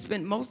today who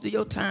spend most of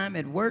your time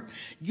at work,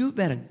 you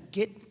better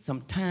get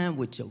some time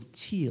with your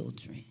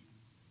children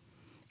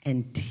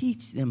and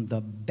teach them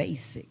the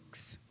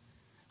basics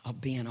of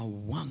being a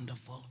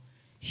wonderful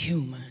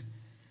human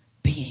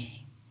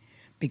being.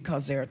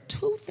 Because there are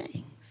two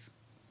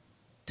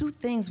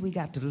things we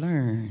got to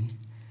learn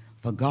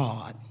for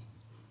God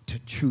to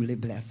truly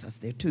bless us.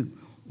 There are two.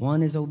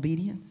 One is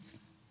obedience.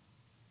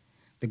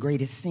 The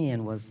greatest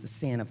sin was the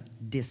sin of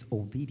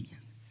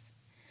disobedience.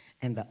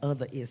 And the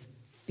other is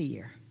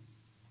fear.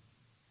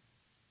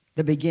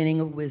 The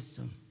beginning of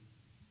wisdom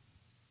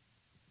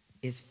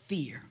is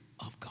fear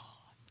of God.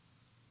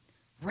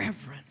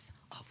 Reverence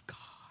of God.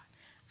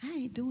 I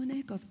ain't doing that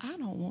because I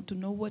don't want to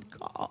know what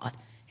God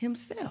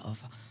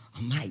himself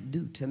might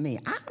do to me.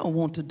 I don't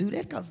want to do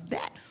that because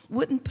that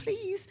wouldn't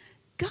please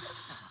God.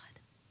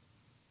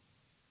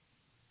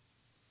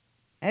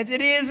 As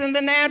it is in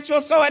the natural,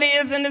 so it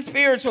is in the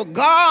spiritual.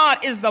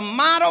 God is the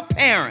model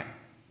parent.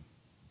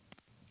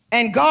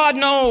 And God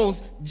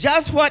knows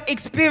just what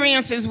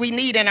experiences we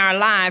need in our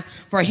lives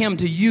for him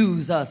to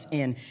use us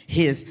in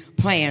his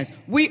plans.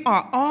 We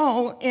are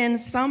all in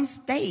some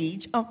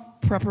stage of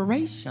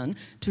preparation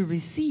to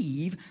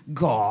receive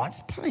God's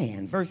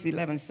plan. Verse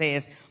 11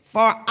 says,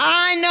 for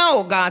I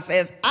know, God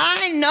says,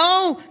 I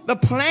know the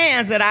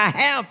plans that I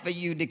have for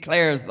you,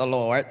 declares the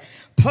Lord.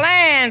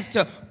 Plans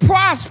to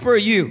prosper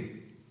you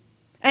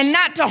and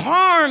not to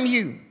harm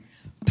you.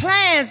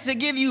 Plans to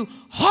give you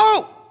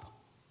hope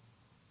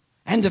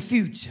and the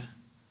future.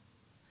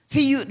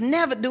 See, you'd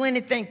never do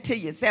anything to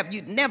yourself.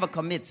 You'd never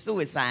commit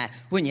suicide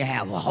when you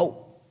have a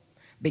hope.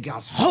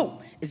 Because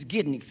hope is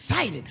getting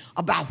excited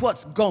about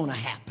what's going to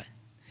happen.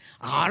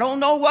 I don't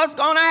know what's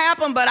going to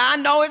happen, but I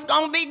know it's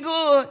going to be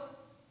good.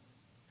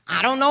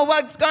 I don't know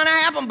what's going to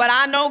happen, but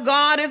I know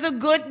God is a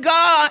good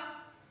God.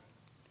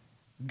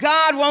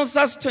 God wants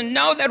us to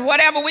know that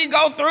whatever we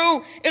go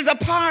through is a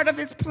part of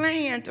his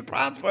plan to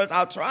prosper us.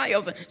 Our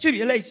trials and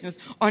tribulations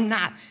are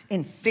not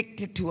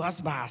inflicted to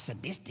us by a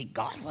sadistic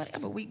God.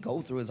 Whatever we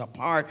go through is a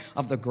part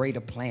of the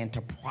greater plan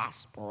to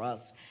prosper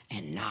us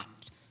and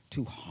not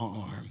to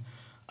harm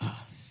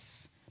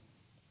us.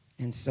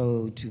 And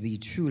so to be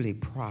truly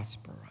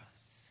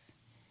prosperous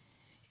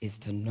is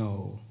to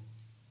know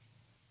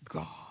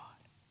God.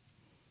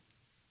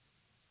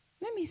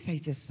 Let me say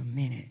just a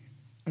minute.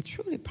 A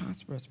truly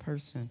prosperous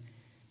person,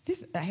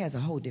 this has a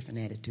whole different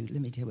attitude.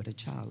 Let me tell you what a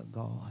child of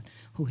God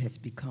who has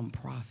become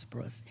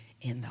prosperous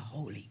in the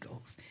Holy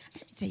Ghost.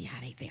 Let me tell you how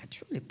they think. A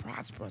truly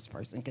prosperous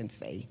person can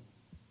say,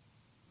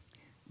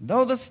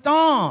 though the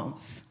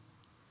storms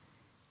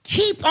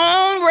keep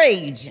on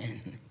raging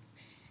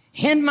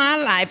in my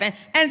life,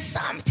 and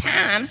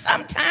sometimes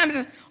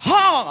it's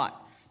hard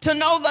to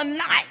know the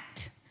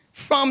night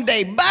from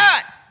day,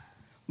 but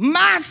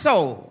my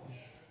soul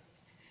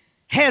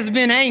has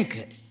been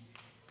anchored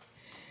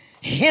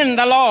in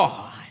the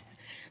Lord,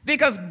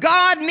 because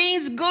God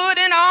means good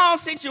in all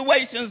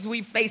situations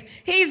we face.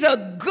 He's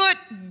a good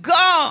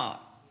God.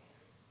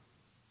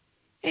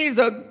 He's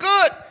a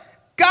good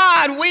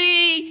God.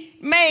 We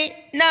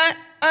may not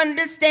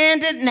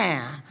understand it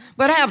now,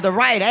 but have the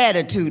right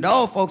attitude. The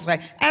old folks say,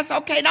 that's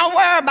okay, don't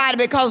worry about it,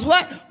 because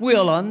what?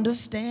 We'll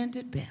understand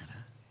it better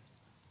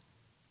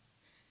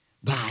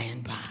by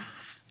and by.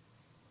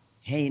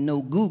 Ain't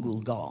no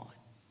Google God.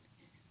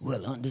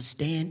 We'll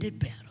understand it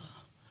better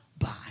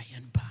by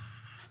and by.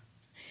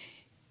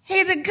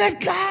 He's a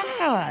good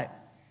God.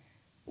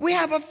 We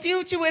have a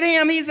future with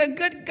him. He's a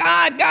good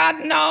God.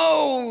 God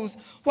knows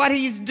what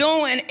he's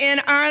doing in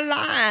our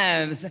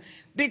lives,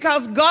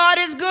 because God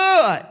is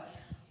good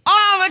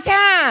all the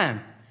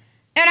time.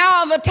 And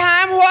all the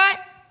time, what?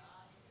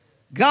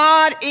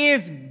 God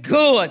is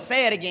good.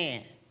 Say it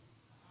again.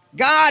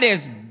 God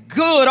is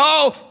good.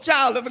 Oh,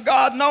 child of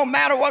God, no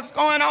matter what's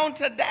going on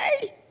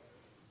today,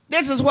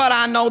 this is what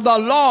I know: the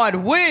Lord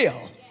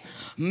will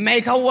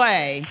make a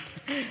way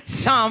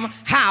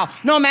somehow.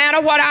 No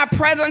matter what our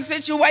present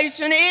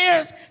situation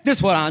is, this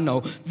is what I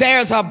know: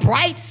 there's a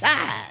bright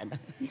side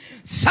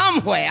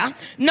somewhere.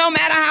 No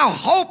matter how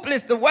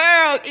hopeless the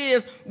world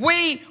is,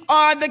 we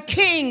are the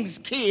King's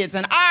kids,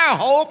 and our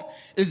hope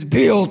is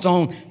built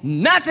on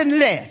nothing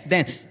less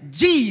than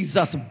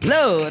Jesus'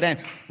 blood and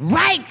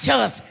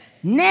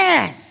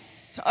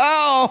righteousness.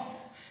 Oh,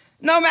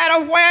 no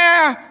matter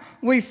where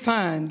we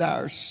find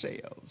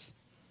ourselves,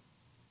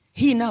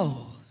 he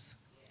knows.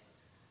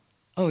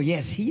 Oh,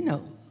 yes, he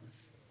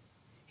knows.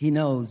 He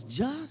knows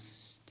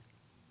just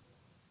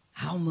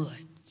how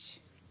much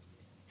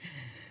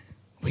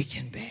we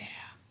can bear.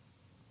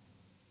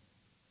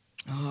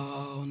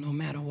 Oh, no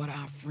matter what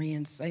our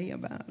friends say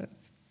about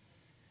us,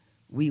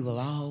 we will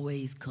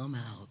always come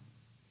out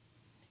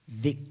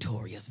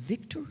victorious.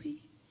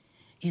 Victory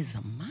is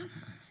mine.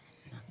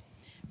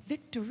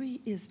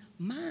 Victory is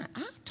mine.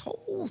 I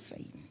told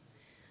Satan,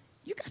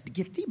 you got to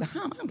get thee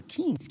behind me. I'm a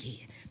king's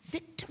kid.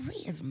 Victory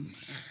is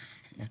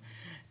mine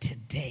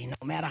today.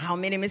 No matter how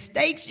many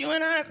mistakes you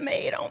and I have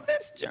made on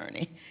this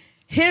journey,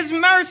 his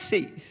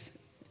mercies,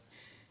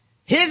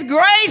 his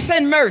grace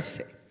and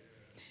mercy,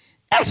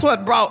 that's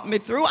what brought me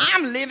through.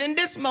 I'm living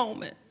this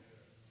moment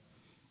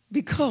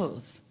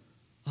because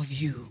of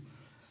you,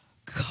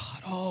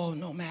 God. Oh,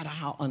 no matter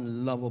how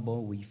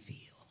unlovable we feel,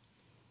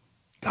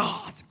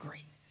 God's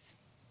grace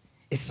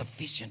is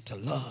sufficient to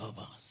love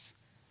us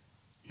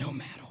no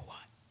matter what.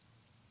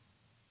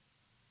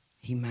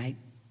 He might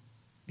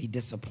be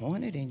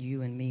disappointed in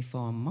you and me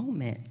for a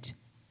moment,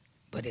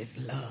 but his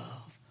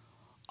love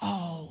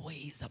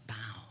always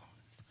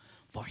abounds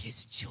for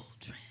his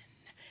children.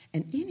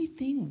 And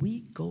anything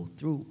we go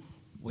through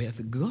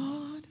with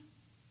God,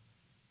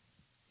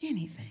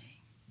 anything,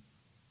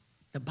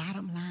 the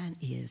bottom line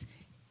is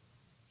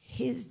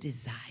his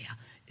desire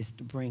is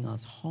to bring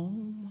us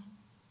home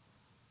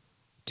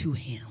to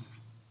him.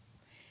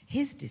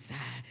 His desire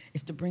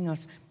is to bring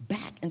us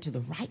back into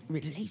the right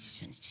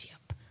relationship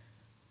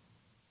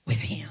with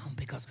him,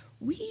 because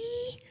we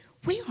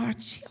are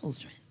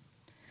children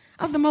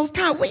of the Most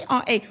High. We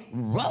are a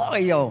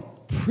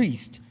royal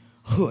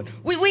priesthood.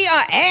 We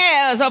are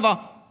heirs of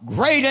a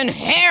great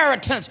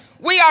inheritance.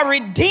 We are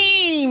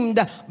redeemed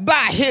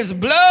by his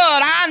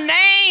blood. Our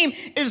name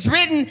is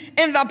written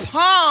in the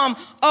palm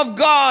of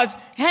God's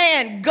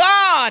hand.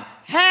 God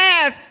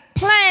has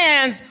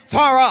plans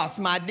for us,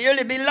 my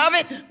dearly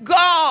beloved.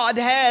 God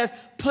has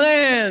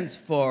plans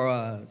for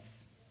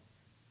us.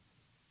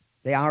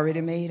 They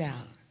already made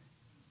out.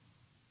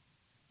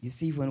 You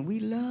see, when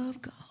we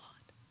love God,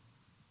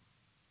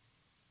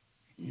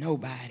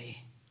 nobody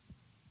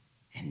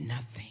and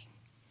nothing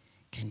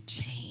can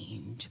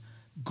change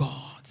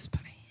God's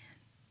plan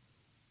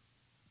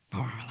for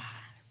our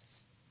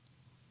lives.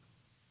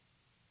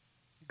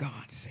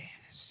 God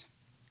says,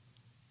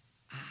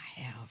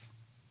 I have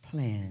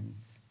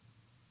plans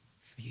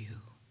for you.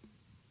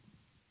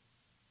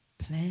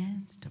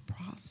 Plans to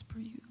prosper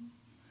you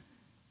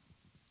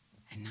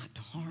and not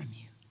to harm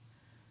you.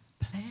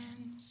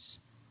 Plans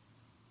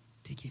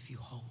to give you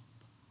hope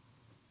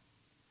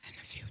in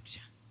the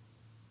future.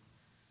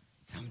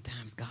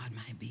 Sometimes God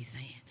might be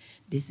saying,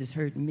 this is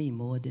hurting me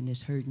more than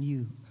it's hurting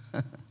you.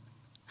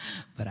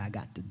 But I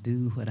got to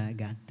do what I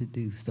got to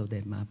do so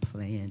that my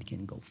plan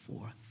can go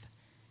forth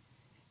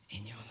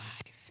in your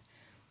life.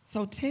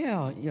 So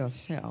tell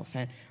yourself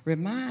and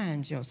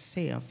remind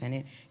yourself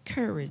and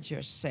encourage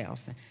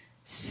yourself and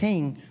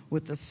sing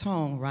with the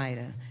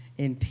songwriter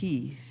in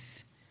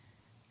peace.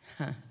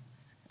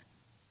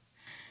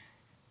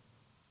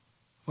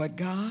 What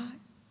God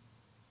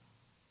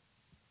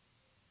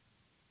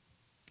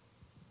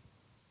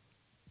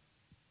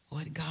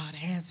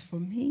has for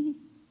me,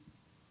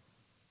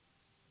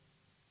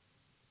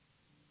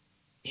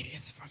 it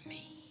is for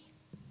me.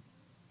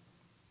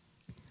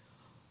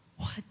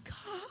 What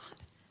God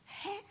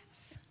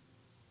has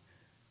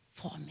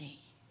for me.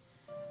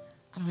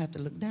 I don't have to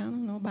look down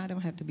on nobody. I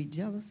don't have to be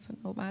jealous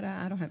of nobody.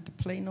 I don't have to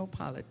play no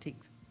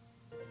politics.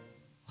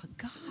 What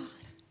God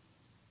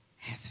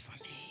has for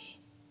me,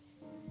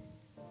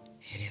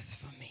 it is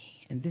for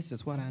me. And this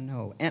is what I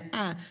know. And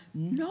I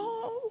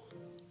know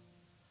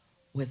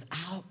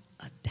without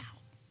a doubt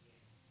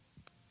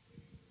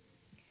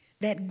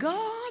that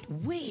God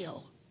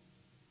will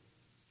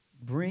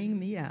bring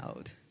me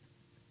out,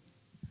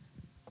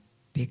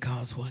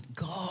 because what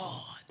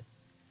God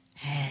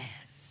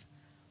has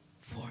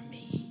for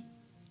me,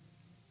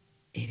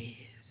 it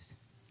is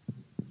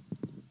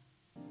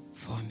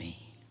for me.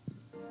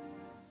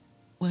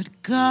 What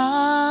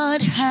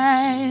God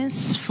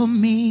has for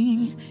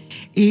me,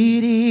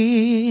 it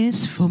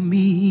is for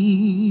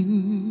me.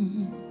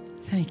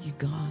 Thank you,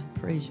 God.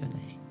 Praise your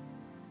name.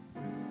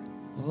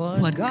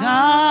 What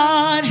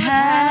God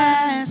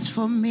has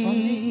for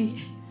me,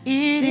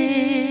 it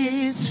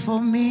is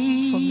for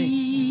me. For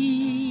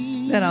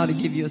me. That ought to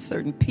give you a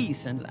certain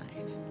peace in life.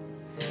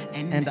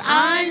 And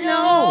I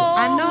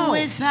know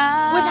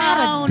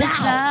without a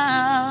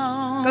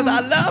doubt, because I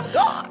love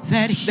God,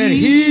 that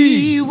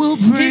He will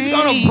bring He's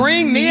going to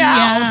bring me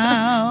out.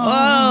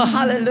 Oh,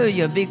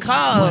 hallelujah.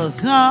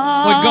 Because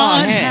what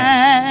God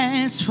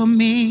has for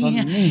me,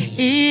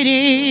 it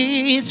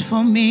is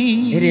for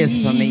me. It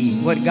is for me.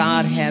 What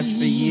God has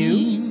for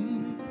you,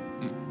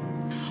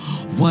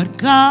 what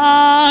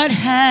God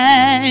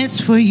has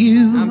for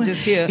you, I'm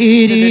just here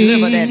to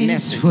deliver that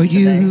message for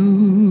you.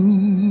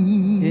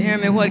 You hear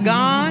me? What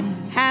God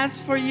has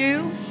for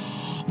you,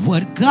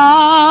 what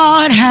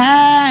God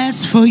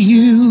has for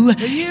you,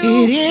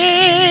 it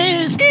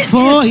is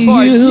for you.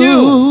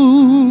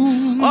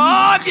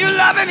 Oh, if you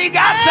love Him, He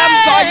got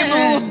something for you,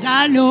 boo. And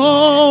I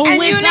know, and you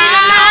need to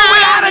know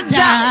without a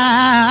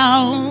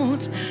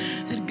doubt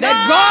that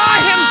God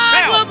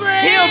Himself,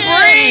 He'll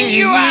bring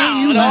you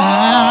out.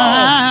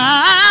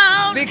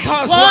 Oh,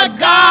 because what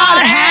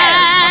God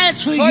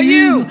has for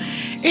you,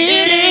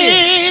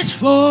 it is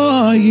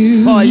for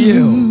you. For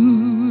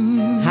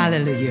you.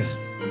 Hallelujah.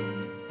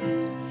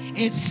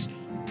 It's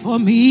for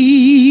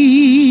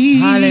me.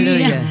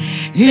 Hallelujah.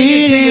 Sing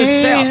it to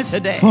yourself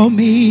today. For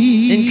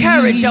me.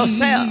 Encourage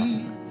yourself.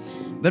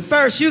 But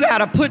first, you got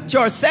to put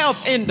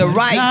yourself in the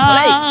right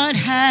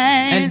place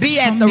and be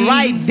at the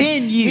right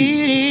venue.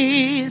 It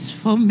is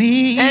for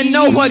me. And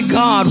know what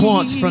God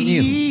wants from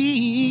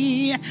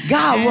you.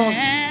 God wants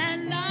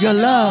your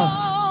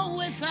love.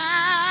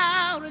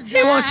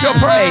 He wants your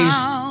praise.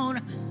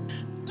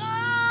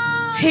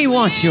 He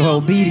wants your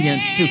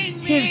obedience to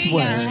His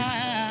word.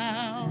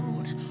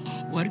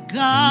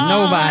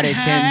 Nobody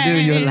can do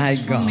you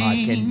like God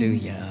can do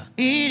you.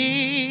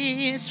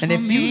 And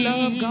if you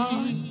love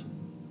God,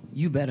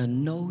 you better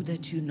know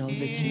that you know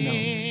that you know.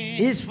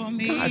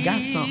 God got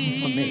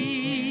something for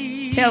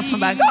me. Tell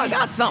somebody, God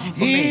got something for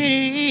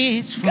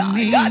me.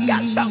 God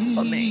got something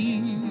for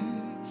me.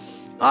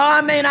 Oh,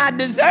 I may not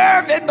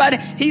deserve it, but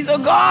He's a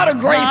God of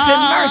grace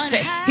and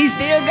mercy. He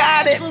still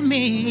got it. For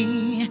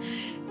me.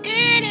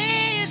 It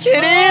is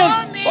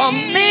for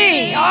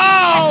me.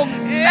 Oh,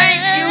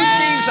 thank you,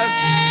 Jesus.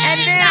 And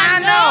then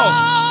I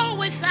know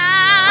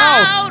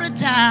without a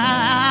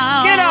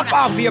doubt, get up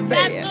off your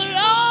bed.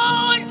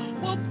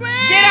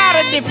 Get out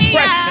of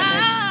depression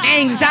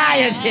and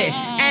anxiety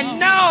and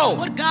know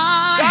what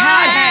God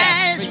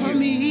has for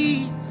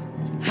me.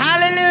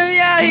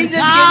 Hallelujah. He's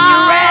just getting you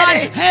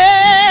ready.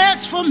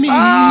 Has for me.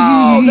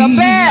 Oh, the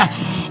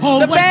best.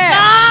 The best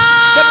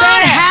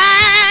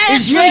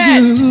is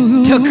yet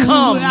to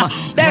come.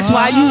 That's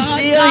why you still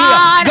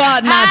here.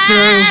 God not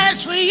through.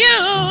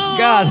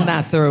 God's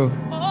not through.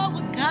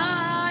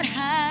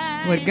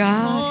 What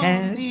God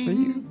has for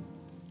you,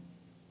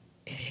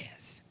 it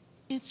is.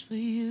 It's for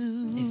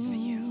you. It's for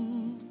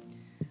you.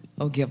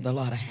 Oh, give the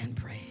Lord a hand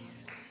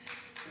praise.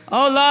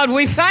 Oh, Lord,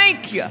 we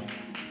thank you.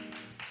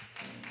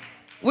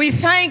 We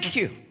thank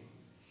you.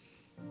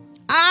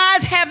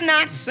 Eyes have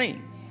not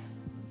seen.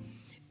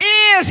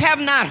 Ears have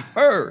not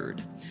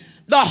heard.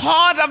 The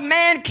heart of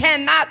man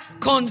cannot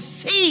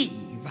conceive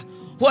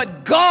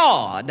what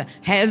God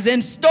has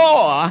in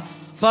store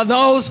for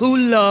those who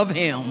love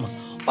Him.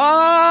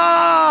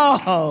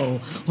 Oh,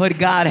 what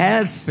God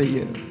has for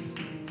you.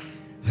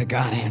 But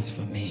God has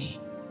for me.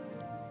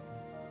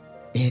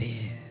 It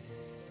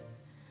is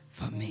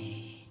for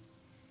me.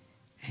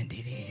 And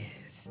it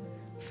is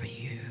for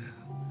you.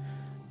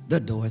 The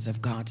doors of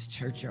God's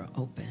church are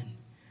open.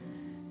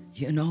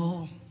 You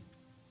know,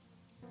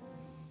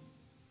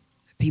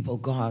 people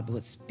God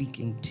was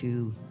speaking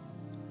to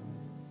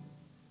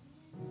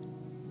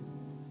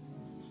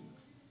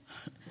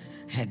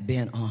had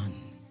been on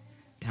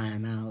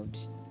time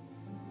out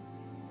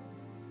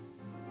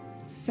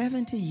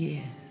 70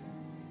 years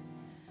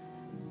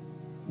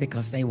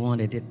because they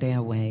wanted it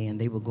their way, and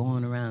they were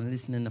going around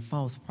listening to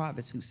false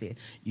prophets who said,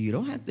 you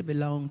don't have to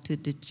belong to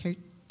the church.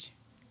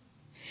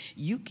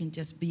 You can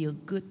just be a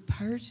good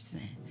person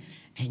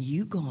and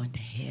you going to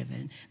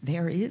heaven.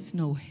 There is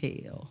no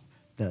hell.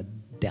 The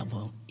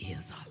devil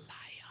is a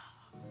liar.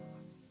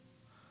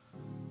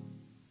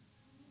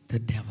 The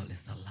devil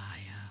is a liar.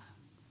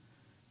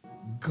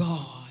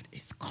 God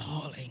is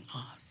calling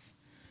us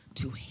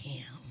to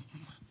him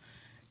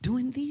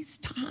during these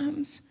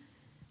times.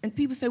 And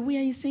people say, we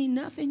ain't seen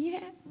nothing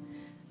yet.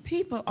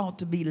 People ought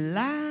to be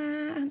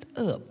lined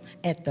up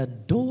at the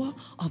door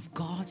of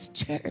God's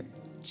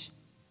church,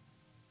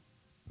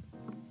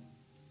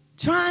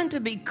 trying to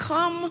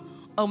become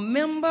a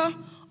member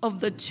of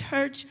the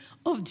church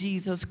of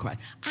Jesus Christ.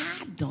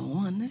 I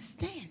don't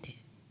understand it.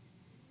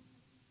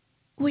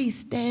 We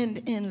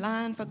stand in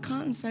line for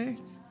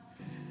concerts.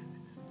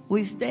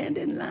 We stand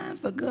in line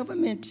for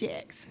government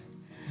checks.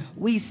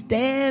 We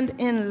stand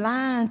in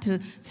line to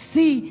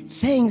see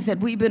things that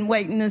we've been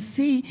waiting to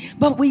see,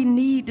 but we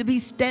need to be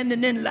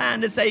standing in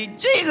line to say,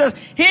 Jesus,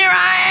 here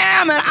I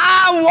am, and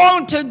I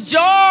want to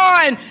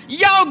join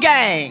your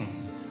gang.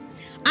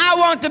 I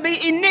want to be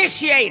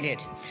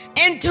initiated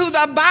into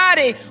the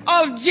body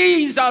of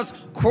Jesus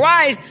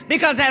Christ,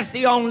 because that's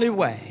the only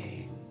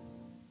way.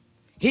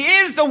 He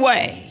is the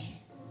way.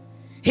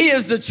 He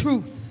is the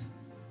truth.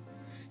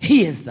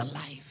 He is the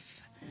life.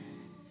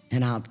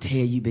 And I'll tell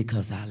you,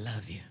 because I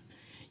love you,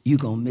 you're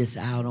going to miss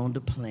out on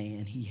the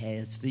plan he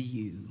has for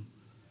you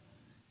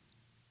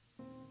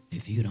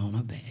if you don't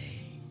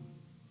obey.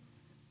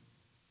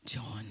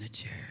 Join the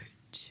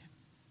church.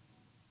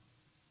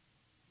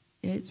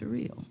 Yeah, it's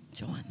real.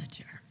 Join the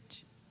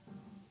church.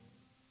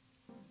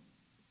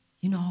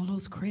 You know all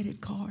those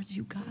credit cards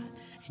you got,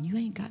 and you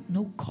ain't got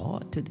no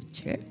card to the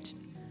church?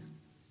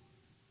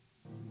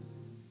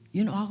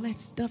 You know all that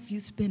stuff you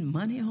spend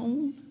money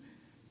on,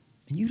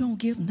 and you don't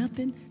give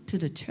nothing to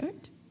the church?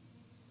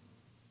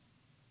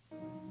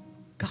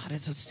 God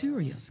is a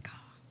serious God.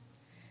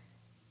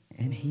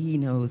 And he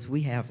knows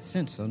we have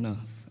sense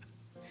enough,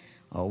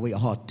 or we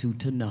ought to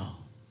know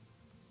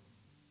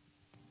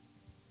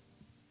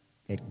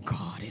that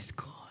God is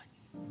good.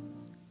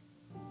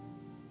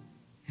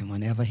 And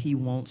whenever he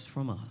wants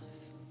from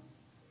us,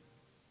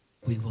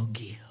 we will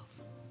give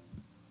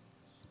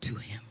to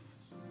him.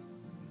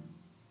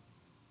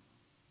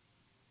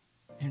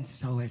 And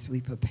so as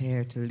we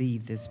prepare to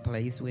leave this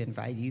place, we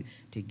invite you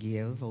to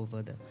give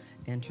over the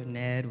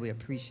internet. We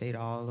appreciate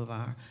all of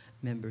our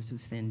members who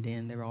send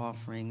in their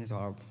offerings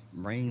or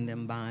bring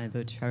them by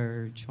the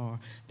church, or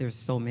there's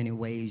so many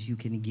ways you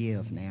can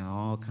give now,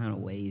 all kind of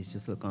ways.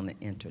 Just look on the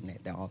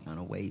internet. There are all kind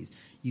of ways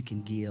you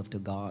can give to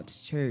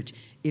God's church.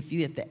 If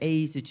you're at the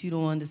age that you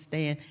don't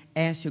understand,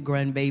 ask your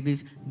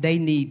grandbabies. They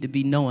need to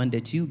be knowing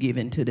that you give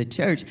into the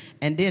church,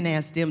 and then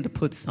ask them to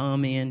put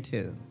some in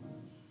too.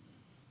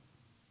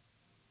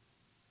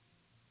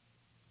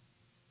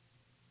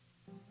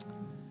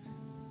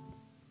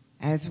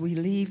 As we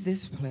leave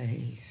this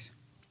place,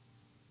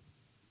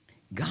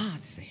 God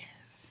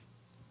says,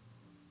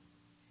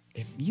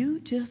 if you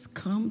just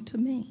come to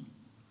me,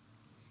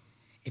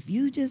 if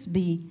you just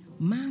be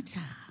my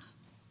child,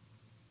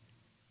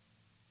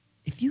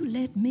 if you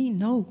let me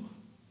know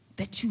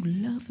that you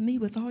love me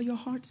with all your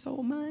heart,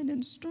 soul, mind,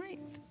 and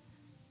strength,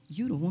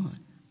 you the one.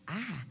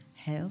 I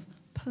have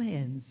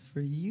plans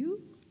for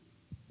you.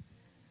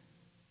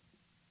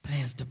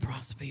 Plans to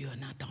prosper you and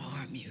not to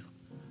harm you.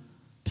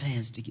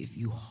 Plans to give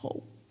you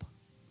hope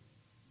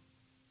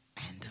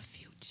and a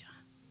future.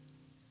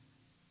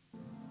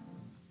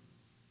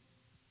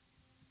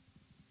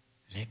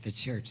 Let the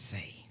church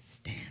say,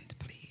 stand,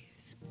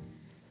 please.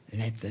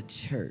 Let the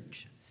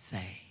church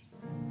say,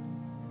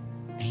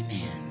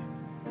 amen.